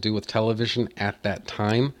possible to do with television at that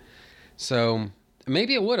time. So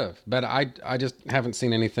maybe it would have, but I just haven't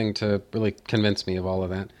seen anything to really convince me of all of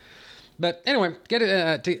that. But anyway,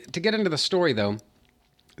 to get into the story, though,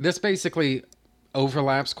 this basically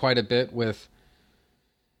overlaps quite a bit with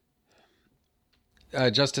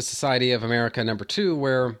Justice Society of America number 2,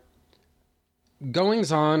 where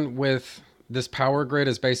goings on with this power grid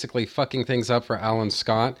is basically fucking things up for Alan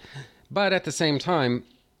Scott. But at the same time,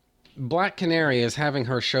 Black Canary is having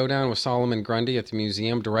her showdown with Solomon Grundy at the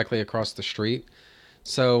museum directly across the street.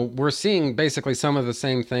 So we're seeing basically some of the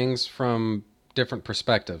same things from different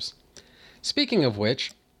perspectives. Speaking of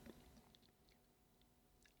which,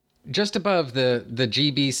 just above the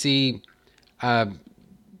GBC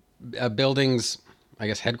building's, I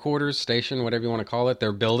guess, headquarters, station, whatever you want to call it,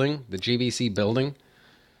 their building, the GBC building,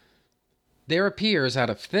 there appears out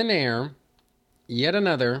of thin air yet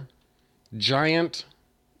another giant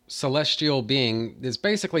celestial being. Is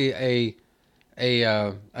basically a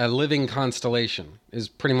living constellation is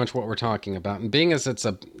pretty much what we're talking about. And being as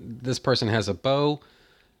this person has a bow,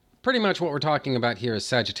 pretty much what we're talking about here is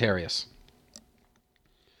Sagittarius.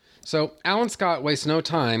 So Alan Scott wastes no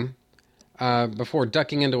time before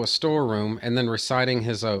ducking into a storeroom and then reciting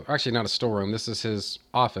his actually not a storeroom, this is his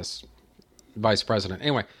office, vice president.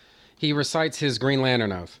 Anyway, he recites his Green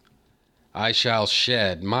Lantern oath. I shall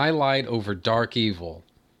shed my light over dark evil,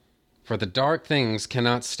 for the dark things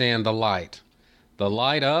cannot stand the light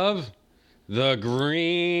of the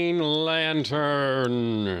Green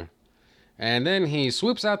Lantern. And then he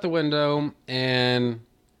swoops out the window and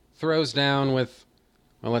throws down with,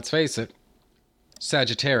 well, let's face it,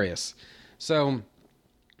 Sagittarius. So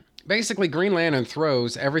basically Green Lantern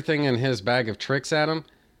throws everything in his bag of tricks at him,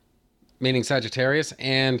 meaning Sagittarius,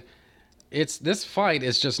 and this fight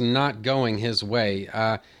is just not going his way.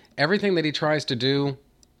 Everything that he tries to do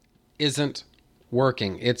isn't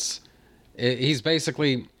working. He's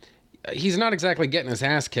not exactly getting his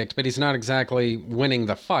ass kicked, but he's not exactly winning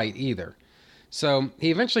the fight either. So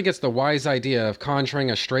he eventually gets the wise idea of conjuring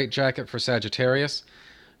a straitjacket for Sagittarius,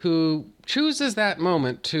 who chooses that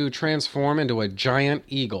moment to transform into a giant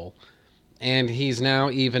eagle. And he's now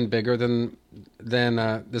even bigger than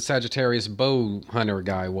the Sagittarius bow hunter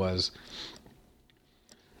guy was.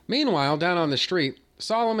 Meanwhile, down on the street,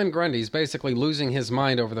 Solomon Grundy's basically losing his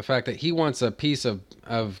mind over the fact that he wants a piece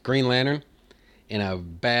of Green Lantern in a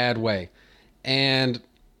bad way. And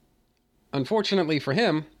unfortunately for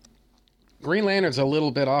him, Green Lantern's a little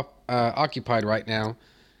bit occupied right now,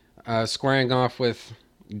 squaring off with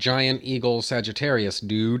giant eagle Sagittarius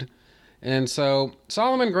dude. And so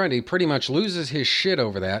Solomon Grundy pretty much loses his shit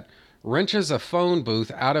over that, wrenches a phone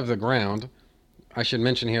booth out of the ground. I should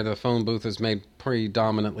mention here the phone booth is made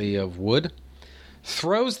predominantly of wood.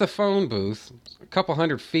 Throws the phone booth a couple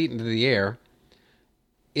 100 feet into the air.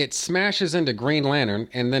 It smashes into Green Lantern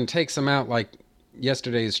and then takes him out like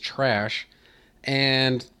yesterday's trash.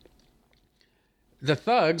 And the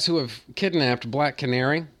thugs who have kidnapped Black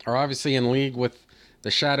Canary are obviously in league with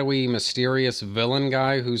the shadowy, mysterious villain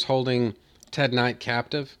guy who's holding Ted Knight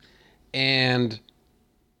captive. And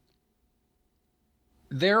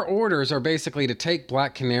their orders are basically to take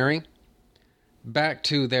Black Canary back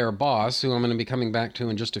to their boss, who I'm going to be coming back to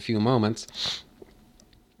in just a few moments.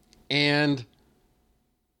 And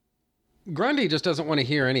Grundy just doesn't want to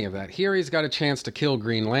hear any of that. Here he's got a chance to kill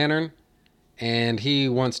Green Lantern, and he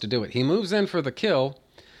wants to do it. He moves in for the kill,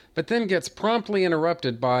 but then gets promptly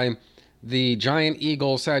interrupted by the giant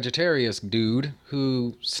eagle Sagittarius dude,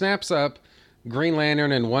 who snaps up Green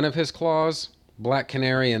Lantern in one of his claws, Black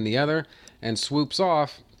Canary in the other, and swoops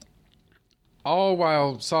off, all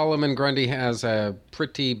while Solomon Grundy has a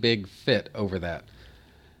pretty big fit over that.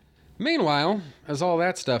 Meanwhile, as all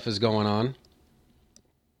that stuff is going on,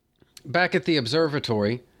 back at the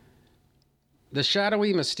observatory, the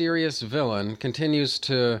shadowy, mysterious villain continues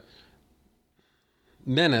to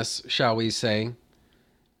menace, shall we say,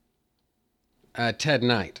 Ted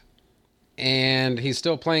Knight. And he's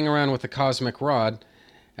still playing around with the cosmic rod,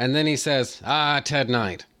 and then he says, Ted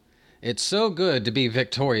Knight, it's so good to be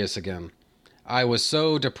victorious again. I was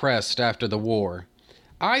so depressed after the war.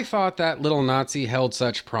 I thought that little Nazi held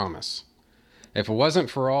such promise. If it wasn't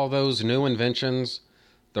for all those new inventions,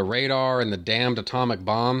 the radar and the damned atomic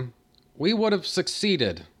bomb, we would have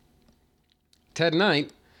succeeded. Ted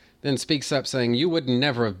Knight then speaks up saying, you would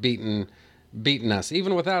never have beaten us.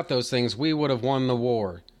 Even without those things, we would have won the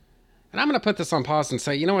war. And I'm going to put this on pause and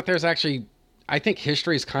say, you know what, I think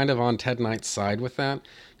history is kind of on Ted Knight's side with that.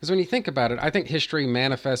 Because when you think about it, I think history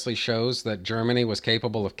manifestly shows that Germany was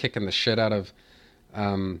capable of kicking the shit out of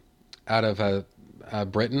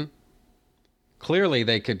Britain. Clearly,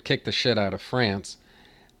 they could kick the shit out of France.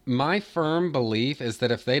 My firm belief is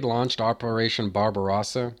that if they'd launched Operation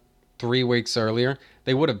Barbarossa 3 weeks earlier,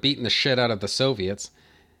 they would have beaten the shit out of the Soviets.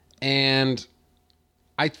 And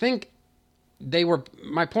I think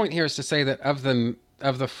my point here is to say that of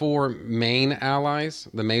the four main allies,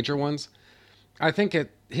 the major ones, I think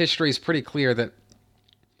history is pretty clear that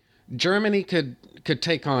Germany could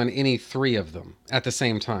take on any three of them at the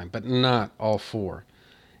same time, but not all four.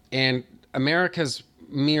 And America's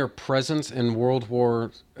mere presence in World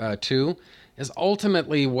War II is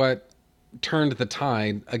ultimately what turned the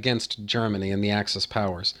tide against Germany and the Axis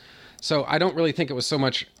powers. So I don't really think it was so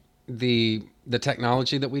much the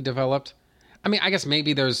technology that we developed. I mean, I guess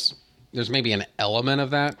maybe there's maybe an element of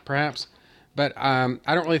that, perhaps. But I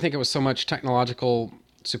don't really think it was so much technological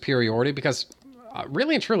superiority, because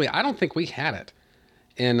really and truly, I don't think we had it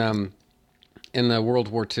in the World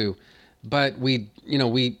War II. But we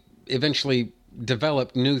eventually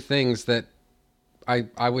developed new things that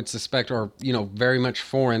I would suspect are, very much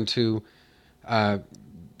foreign to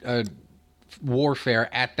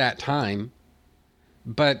warfare at that time.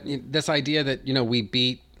 But this idea that, we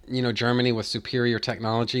beat, Germany with superior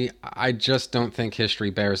technology, I just don't think history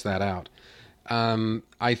bears that out.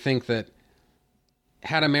 I think that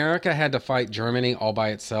had America had to fight Germany all by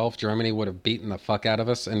itself, Germany would have beaten the fuck out of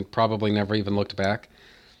us and probably never even looked back.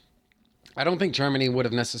 I don't think Germany would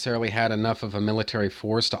have necessarily had enough of a military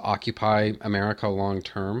force to occupy America long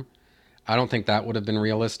term. I don't think that would have been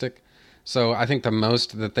realistic. So I think the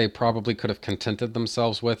most that they probably could have contented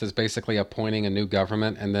themselves with is basically appointing a new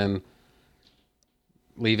government and then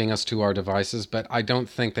leaving us to our devices. But I don't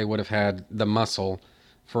think they would have had the muscle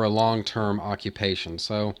for a long-term occupation.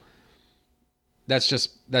 So that's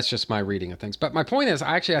just my reading of things. But my point is,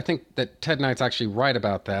 I think that Ted Knight's actually right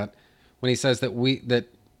about that when he says that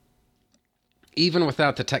even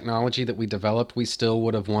without the technology that we developed, we still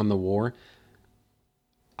would have won the war.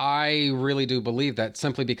 I really do believe that,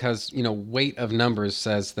 simply because, weight of numbers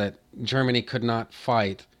says that Germany could not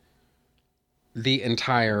fight the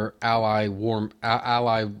entire Allied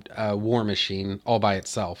war machine all by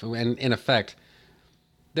itself. And in effect,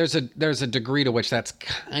 there's a degree to which that's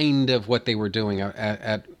kind of what they were doing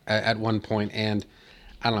at one point. And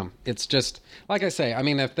I don't know. It's just, like I say, I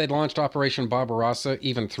mean, if they'd launched Operation Barbarossa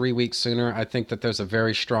even 3 weeks sooner, I think that there's a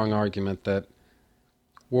very strong argument that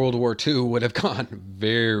World War II would have gone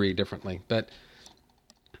very differently. But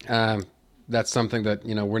that's something that,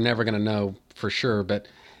 we're never going to know for sure. But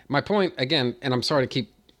my point, again, and I'm sorry to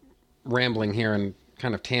keep rambling here and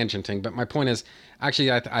kind of tangenting, but my point is,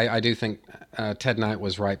 actually, I do think Ted Knight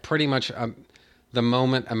was right. Pretty much the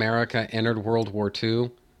moment America entered World War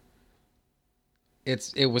II,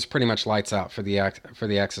 it was pretty much lights out for the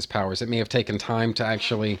Axis powers. It may have taken time to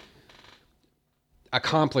actually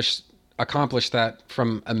accomplish that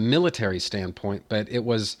from a military standpoint, but it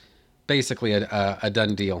was basically a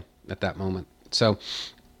done deal at that moment. So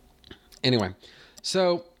anyway,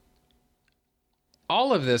 so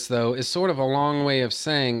all of this, though, is sort of a long way of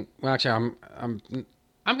saying, well, actually, I'm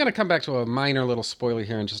going to come back to a minor little spoiler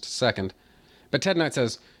here in just a second. But Ted Knight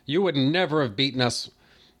says, you would never have beaten us.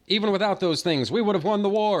 Even without those things, we would have won the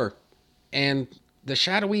war. And the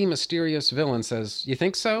shadowy, mysterious villain says, you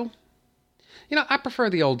think so? I prefer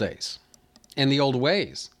the old days and the old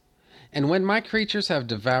ways. And when my creatures have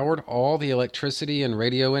devoured all the electricity and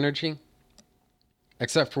radio energy,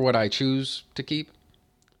 except for what I choose to keep,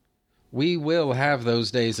 we will have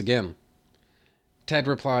those days again. Ted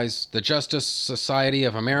replies, the Justice Society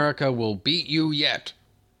of America will beat you yet.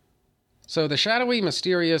 So the shadowy,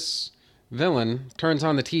 mysterious villain turns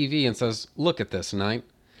on the TV and says, look at this, Knight.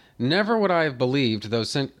 Never would I have believed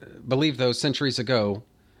those centuries ago,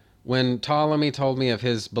 when Ptolemy told me of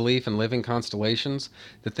his belief in living constellations,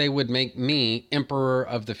 that they would make me emperor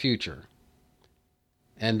of the future.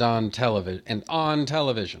 And on television.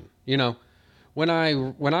 When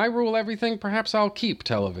I rule everything, perhaps I'll keep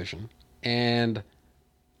television. And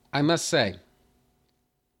I must say,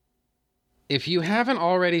 if you haven't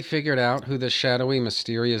already figured out who the shadowy,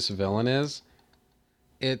 mysterious villain is,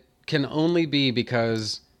 it can only be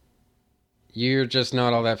because you're just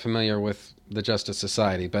not all that familiar with the Justice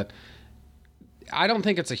Society. But I don't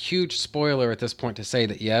think it's a huge spoiler at this point to say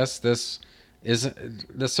that, yes, this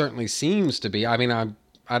certainly seems to be. I mean,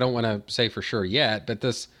 I don't want to say for sure yet, but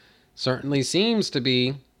this certainly seems to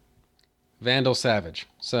be Vandal Savage.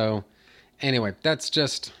 So anyway, that's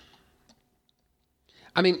just,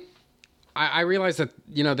 I mean, I realize that,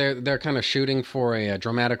 they're kind of shooting for a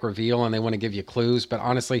dramatic reveal and they want to give you clues, but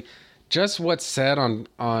honestly, just what's said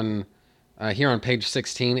on here on page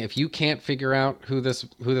 16, if you can't figure out who this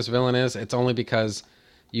villain is, it's only because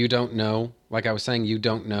you don't know. Like I was saying, you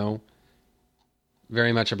don't know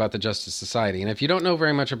very much about the Justice Society. And if you don't know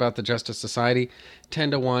very much about the Justice Society,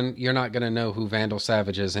 10 to 1, you're not going to know who Vandal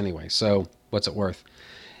Savage is anyway. So what's it worth?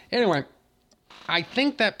 Anyway, I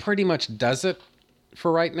think that pretty much does it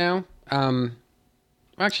for right now.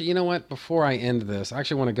 Actually, you know what? Before I end this, I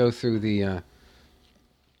actually want to go through the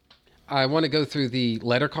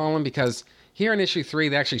letter column, because here in issue 3,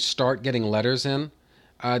 they actually start getting letters in.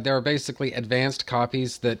 There are basically advanced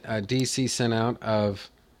copies that DC sent out of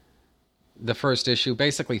the first issue,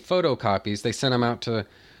 basically photocopies. They sent them out to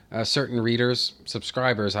certain readers,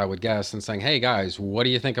 subscribers, I would guess, and saying, hey guys, what do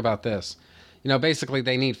you think about this? Basically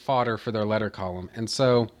they need fodder for their letter column. And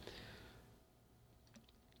so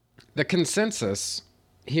the consensus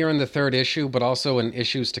here in the third issue, but also in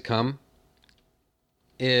issues to come,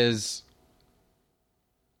 is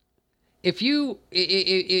if you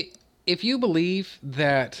believe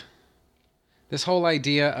that this whole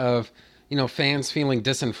idea of, fans feeling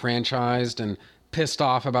disenfranchised and pissed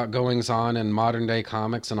off about goings on in modern day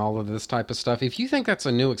comics and all of this type of stuff, if you think that's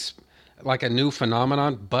a new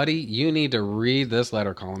phenomenon, buddy, you need to read this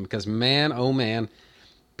letter column, because man, oh man,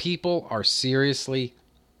 people are seriously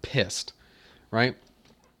pissed, right?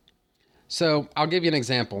 So I'll give you an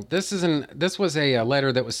example. This was a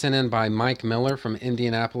letter that was sent in by Mike Miller from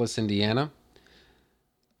Indianapolis, Indiana.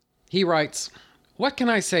 He writes, "What can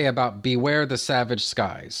I say about Beware the Savage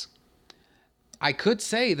Skies? I could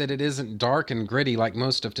say that it isn't dark and gritty like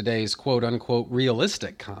most of today's quote-unquote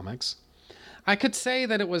realistic comics. I could say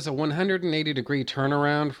that it was a 180-degree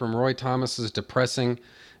turnaround from Roy Thomas's depressing,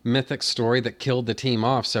 mythic story that killed the team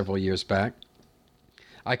off several years back.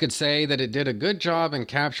 I could say that it did a good job in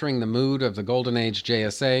capturing the mood of the Golden Age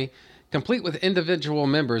JSA, complete with individual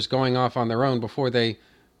members going off on their own before they,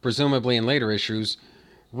 presumably in later issues,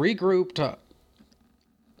 regrouped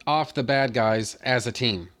off the bad guys as a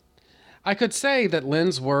team. I could say that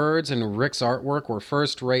Lynn's words and Rick's artwork were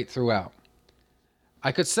first-rate throughout.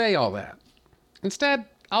 I could say all that. Instead,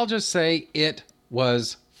 I'll just say it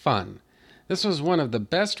was fun. This was one of the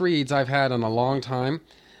best reads I've had in a long time,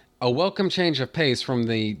 a welcome change of pace from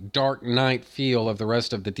the Dark Knight feel of the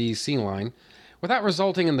rest of the DC line, without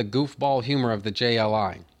resulting in the goofball humor of the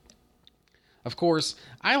JLI. Of course,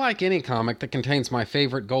 I like any comic that contains my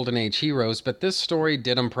favorite Golden Age heroes, but this story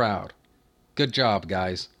did 'em proud. Good job,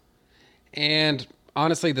 guys." And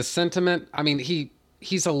honestly, the sentiment, I mean,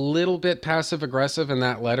 he's a little bit passive-aggressive in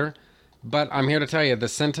that letter, but I'm here to tell you, the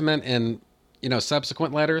sentiment in,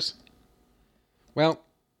 subsequent letters, well,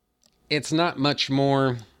 it's not much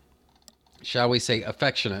more, shall we say,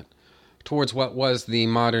 affectionate towards what was the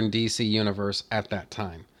modern DC universe at that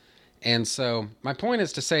time. And so my point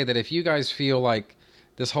is to say that if you guys feel like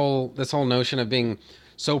this whole notion of being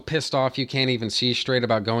so pissed off you can't even see straight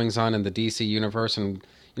about goings on in the DC universe and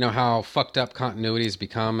how fucked up continuities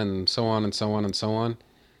become and so on and so on and so on,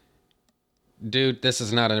 dude, this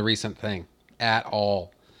is not a recent thing at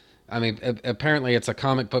all. I mean, apparently it's a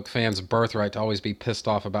comic book fan's birthright to always be pissed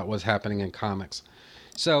off about what's happening in comics.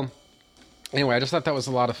 So anyway, I just thought that was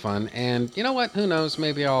a lot of fun. And you know what? Who knows?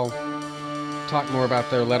 Maybe I'll talk more about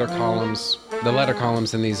the letter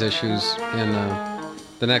columns in these issues in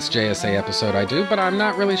the next JSA episode I do, but I'm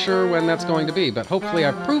not really sure when that's going to be. But hopefully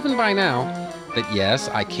I've proven by now that yes,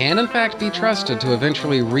 I can in fact be trusted to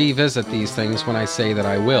eventually revisit these things when I say that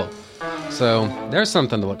I will. So there's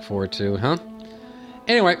something to look forward to, huh?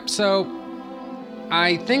 Anyway, so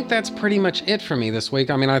I think that's pretty much it for me this week.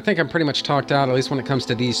 I mean, I think I'm pretty much talked out, at least when it comes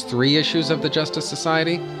to these 3 issues of the Justice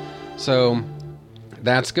Society. So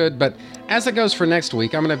that's good. But as it goes for next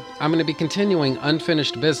week, I'm gonna be continuing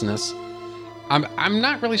Unfinished Business. I'm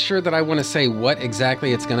not really sure that I want to say what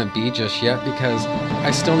exactly it's going to be just yet, because I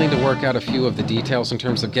still need to work out a few of the details in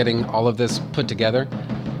terms of getting all of this put together.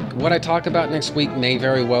 What I talk about next week may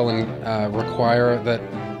very well require that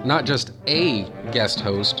not just a guest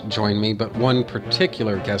host join me, but one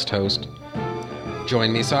particular guest host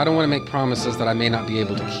join me. So I don't want to make promises that I may not be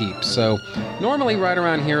able to keep. So normally right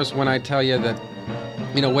around here is when I tell you that,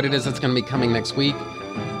 what it is that's going to be coming next week.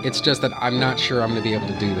 It's just that I'm not sure I'm going to be able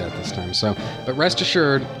to do that this time. So, but rest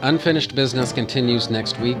assured, Unfinished Business continues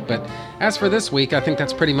next week. But as for this week, I think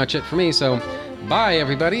that's pretty much it for me. So, bye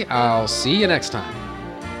everybody. I'll see you next time.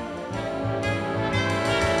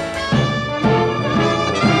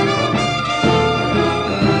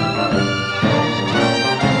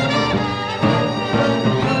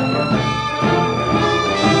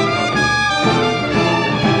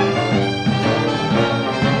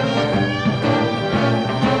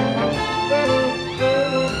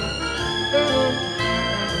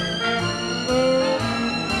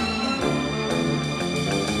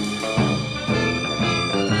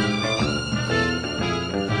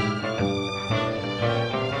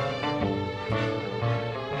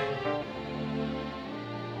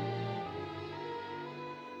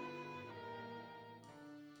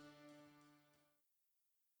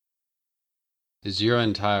 Is your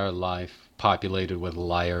entire life populated with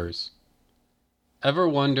liars? Ever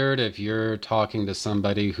wondered if you're talking to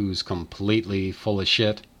somebody who's completely full of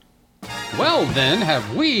shit? Well then,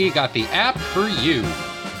 have we got the app for you.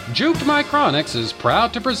 Juked Micronics is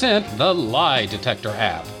proud to present the Lie Detector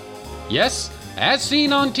app. Yes, as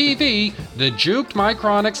seen on TV, the Juked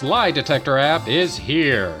Micronics Lie Detector app is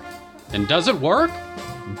here. And does it work?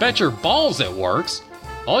 Bet your balls it works.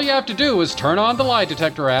 All you have to do is turn on the Lie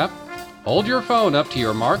Detector app, hold your phone up to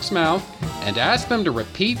your mark's mouth, and ask them to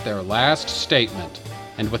repeat their last statement.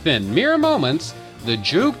 And within mere moments, the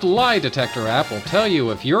Juked Lie Detector app will tell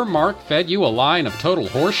you if your mark fed you a line of total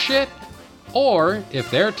horse shit, or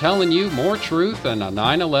if they're telling you more truth than a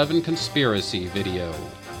 9/11 conspiracy video.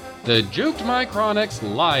 The Juked Micronics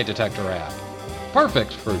Lie Detector app.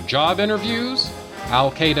 Perfect for job interviews,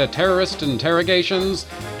 Al-Qaeda terrorist interrogations,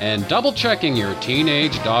 and double-checking your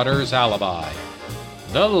teenage daughter's alibi.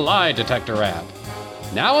 The Lie Detector app.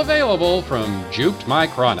 Now available from Juked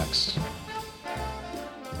Micronics.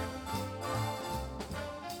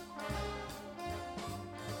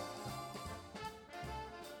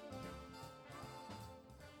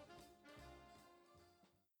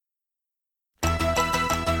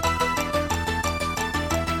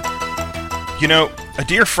 You know, a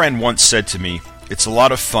dear friend once said to me, it's a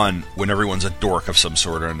lot of fun when everyone's a dork of some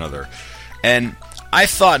sort or another. And I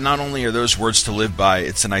thought not only are those words to live by,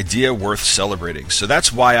 it's an idea worth celebrating. So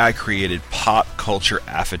that's why I created Pop Culture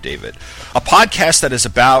Affidavit, a podcast that is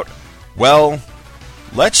about, well,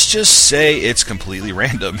 let's just say it's completely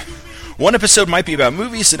random. One episode might be about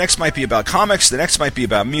movies, the next might be about comics, the next might be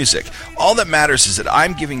about music. All that matters is that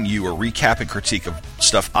I'm giving you a recap and critique of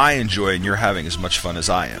stuff I enjoy and you're having as much fun as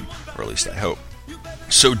I am, or at least I hope.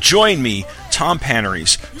 So join me, Tom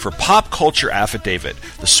Paneris, for Pop Culture Affidavit,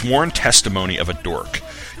 the sworn testimony of a dork.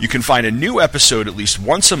 You can find a new episode at least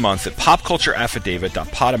once a month at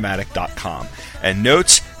popcultureaffidavit.podomatic.com, and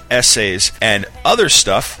notes, essays, and other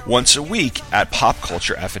stuff once a week at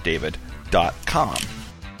popcultureaffidavit.com.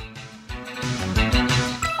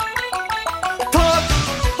 Talk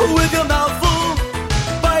with your mouth full,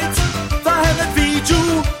 bite the hand that feeds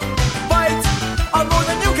you, bite on more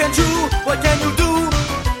than you can chew. What can you do?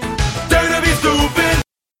 Dare to be stupid.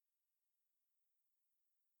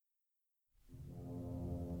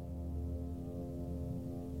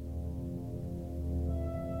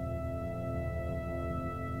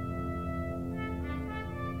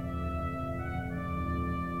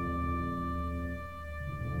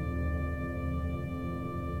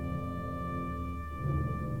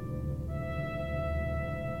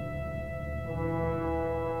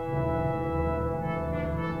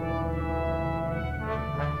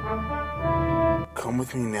 Come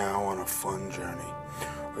with me now on a fun journey.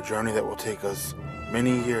 A journey that will take us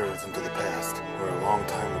many years into the past, where a long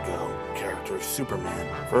time ago, the character of Superman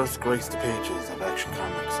first graced the pages of Action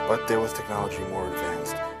Comics. But there was technology more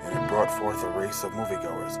advanced, and it brought forth a race of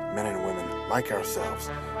moviegoers, men and women like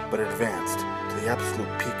ourselves, but advanced to the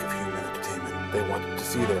absolute peak of human entertainment. They wanted to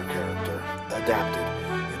see their character adapted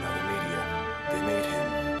in other media. They made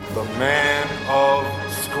him the Man of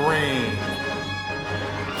Screen.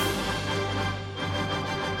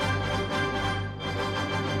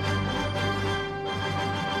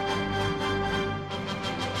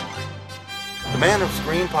 The Man of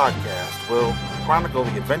Screen podcast will chronicle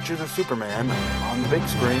the adventures of Superman on the big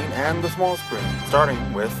screen and the small screen,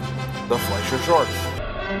 starting with the Fleischer Shorts,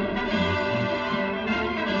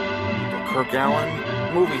 the Kirk Alyn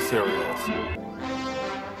movie serials,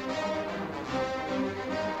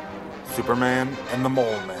 Superman and the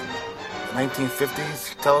Mole Men, the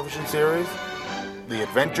 1950s television series, The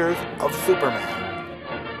Adventures of Superman,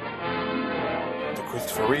 the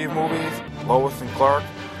Christopher Reeve movies, Lois and Clark,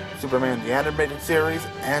 Superman the Animated Series,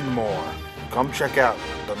 and more. Come check out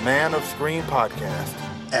the Man of Screen podcast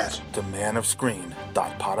at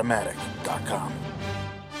themanofscreen.podomatic.com.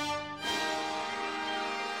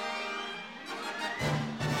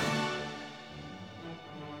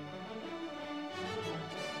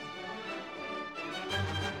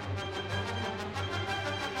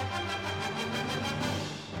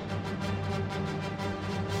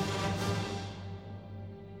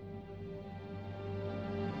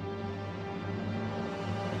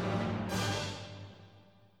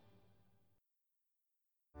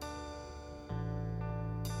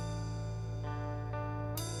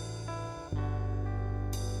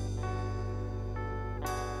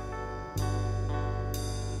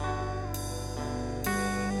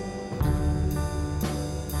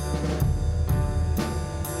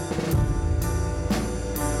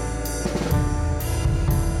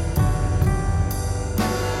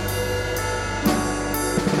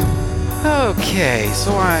 Okay,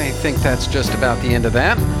 so I think that's just about the end of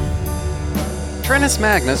that. Trennis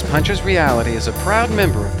Magnus Punches Reality is a proud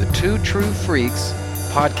member of the Two True Freaks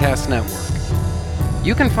podcast network.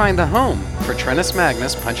 You can find the home for Trennis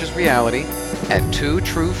Magnus Punches Reality at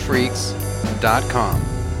twotruefreaks.com,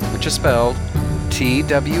 which is spelled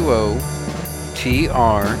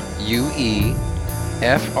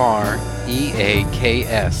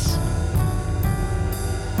TWOTRUEFREAKS.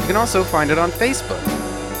 You can also find it on Facebook,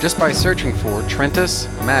 just by searching for Trentis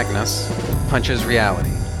Magnus Punches Reality.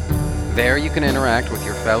 There you can interact with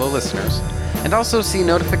your fellow listeners and also see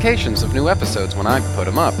notifications of new episodes when I put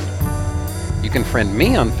them up. You can friend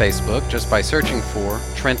me on Facebook just by searching for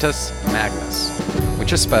Trentis Magnus,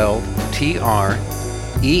 which is spelled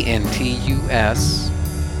TRENTUSMAGNUS.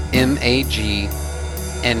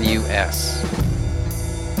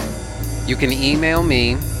 You can email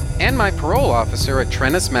me and my parole officer at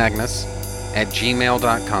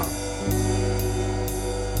trentismagnus@gmail.com.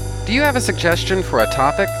 Do you have a suggestion for a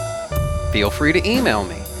topic? Feel free to email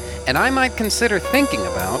me, and I might consider thinking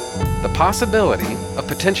about the possibility of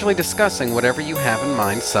potentially discussing whatever you have in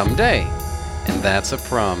mind someday. And that's a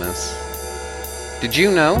promise. Did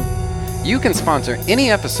you know? You can sponsor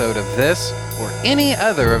any episode of this or any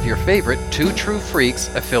other of your favorite Two True Freaks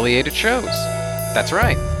affiliated shows. That's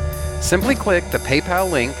right. Simply click the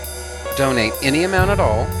PayPal link, donate any amount at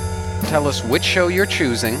all, tell us which show you're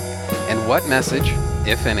choosing, and what message,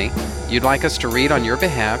 if any, you'd like us to read on your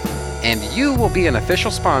behalf, and you will be an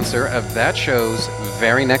official sponsor of that show's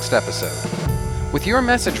very next episode, with your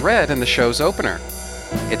message read in the show's opener.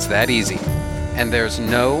 It's that easy, and there's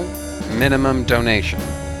no minimum donation.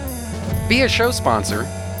 Be a show sponsor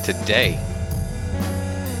today.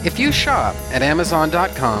 If you shop at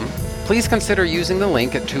Amazon.com, please consider using the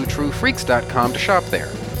link at twotruefreaks.com to shop there.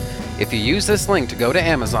 If you use this link to go to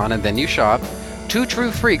Amazon and then you shop, Two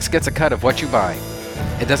True Freaks gets a cut of what you buy.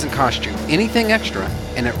 It doesn't cost you anything extra,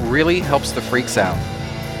 and it really helps the freaks out.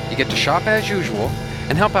 You get to shop as usual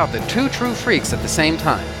and help out the Two True Freaks at the same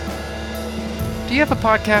time. Do you have a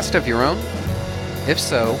podcast of your own? If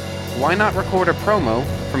so, why not record a promo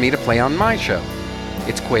for me to play on my show?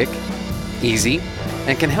 It's quick, easy,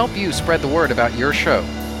 and can help you spread the word about your show.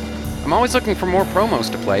 I'm always looking for more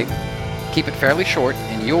promos to play. Keep it fairly short,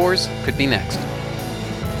 and yours could be next.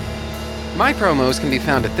 My promos can be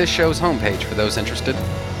found at this show's homepage for those interested.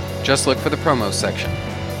 Just look for the promos section.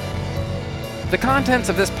 The contents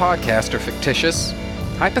of this podcast are fictitious,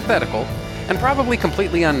 hypothetical, and probably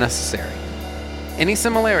completely unnecessary. Any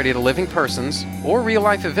similarity to living persons or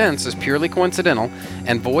real-life events is purely coincidental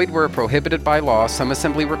and void where prohibited by law, some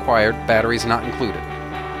assembly required, batteries not included.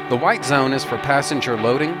 The white zone is for passenger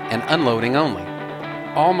loading and unloading only.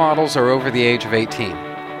 All models are over the age of 18.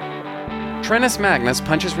 Trennis Magnus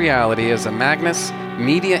Punches Reality is a Magnus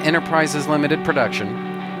Media Enterprises Limited production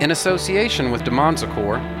in association with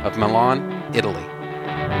DeMonzacore of Milan, Italy.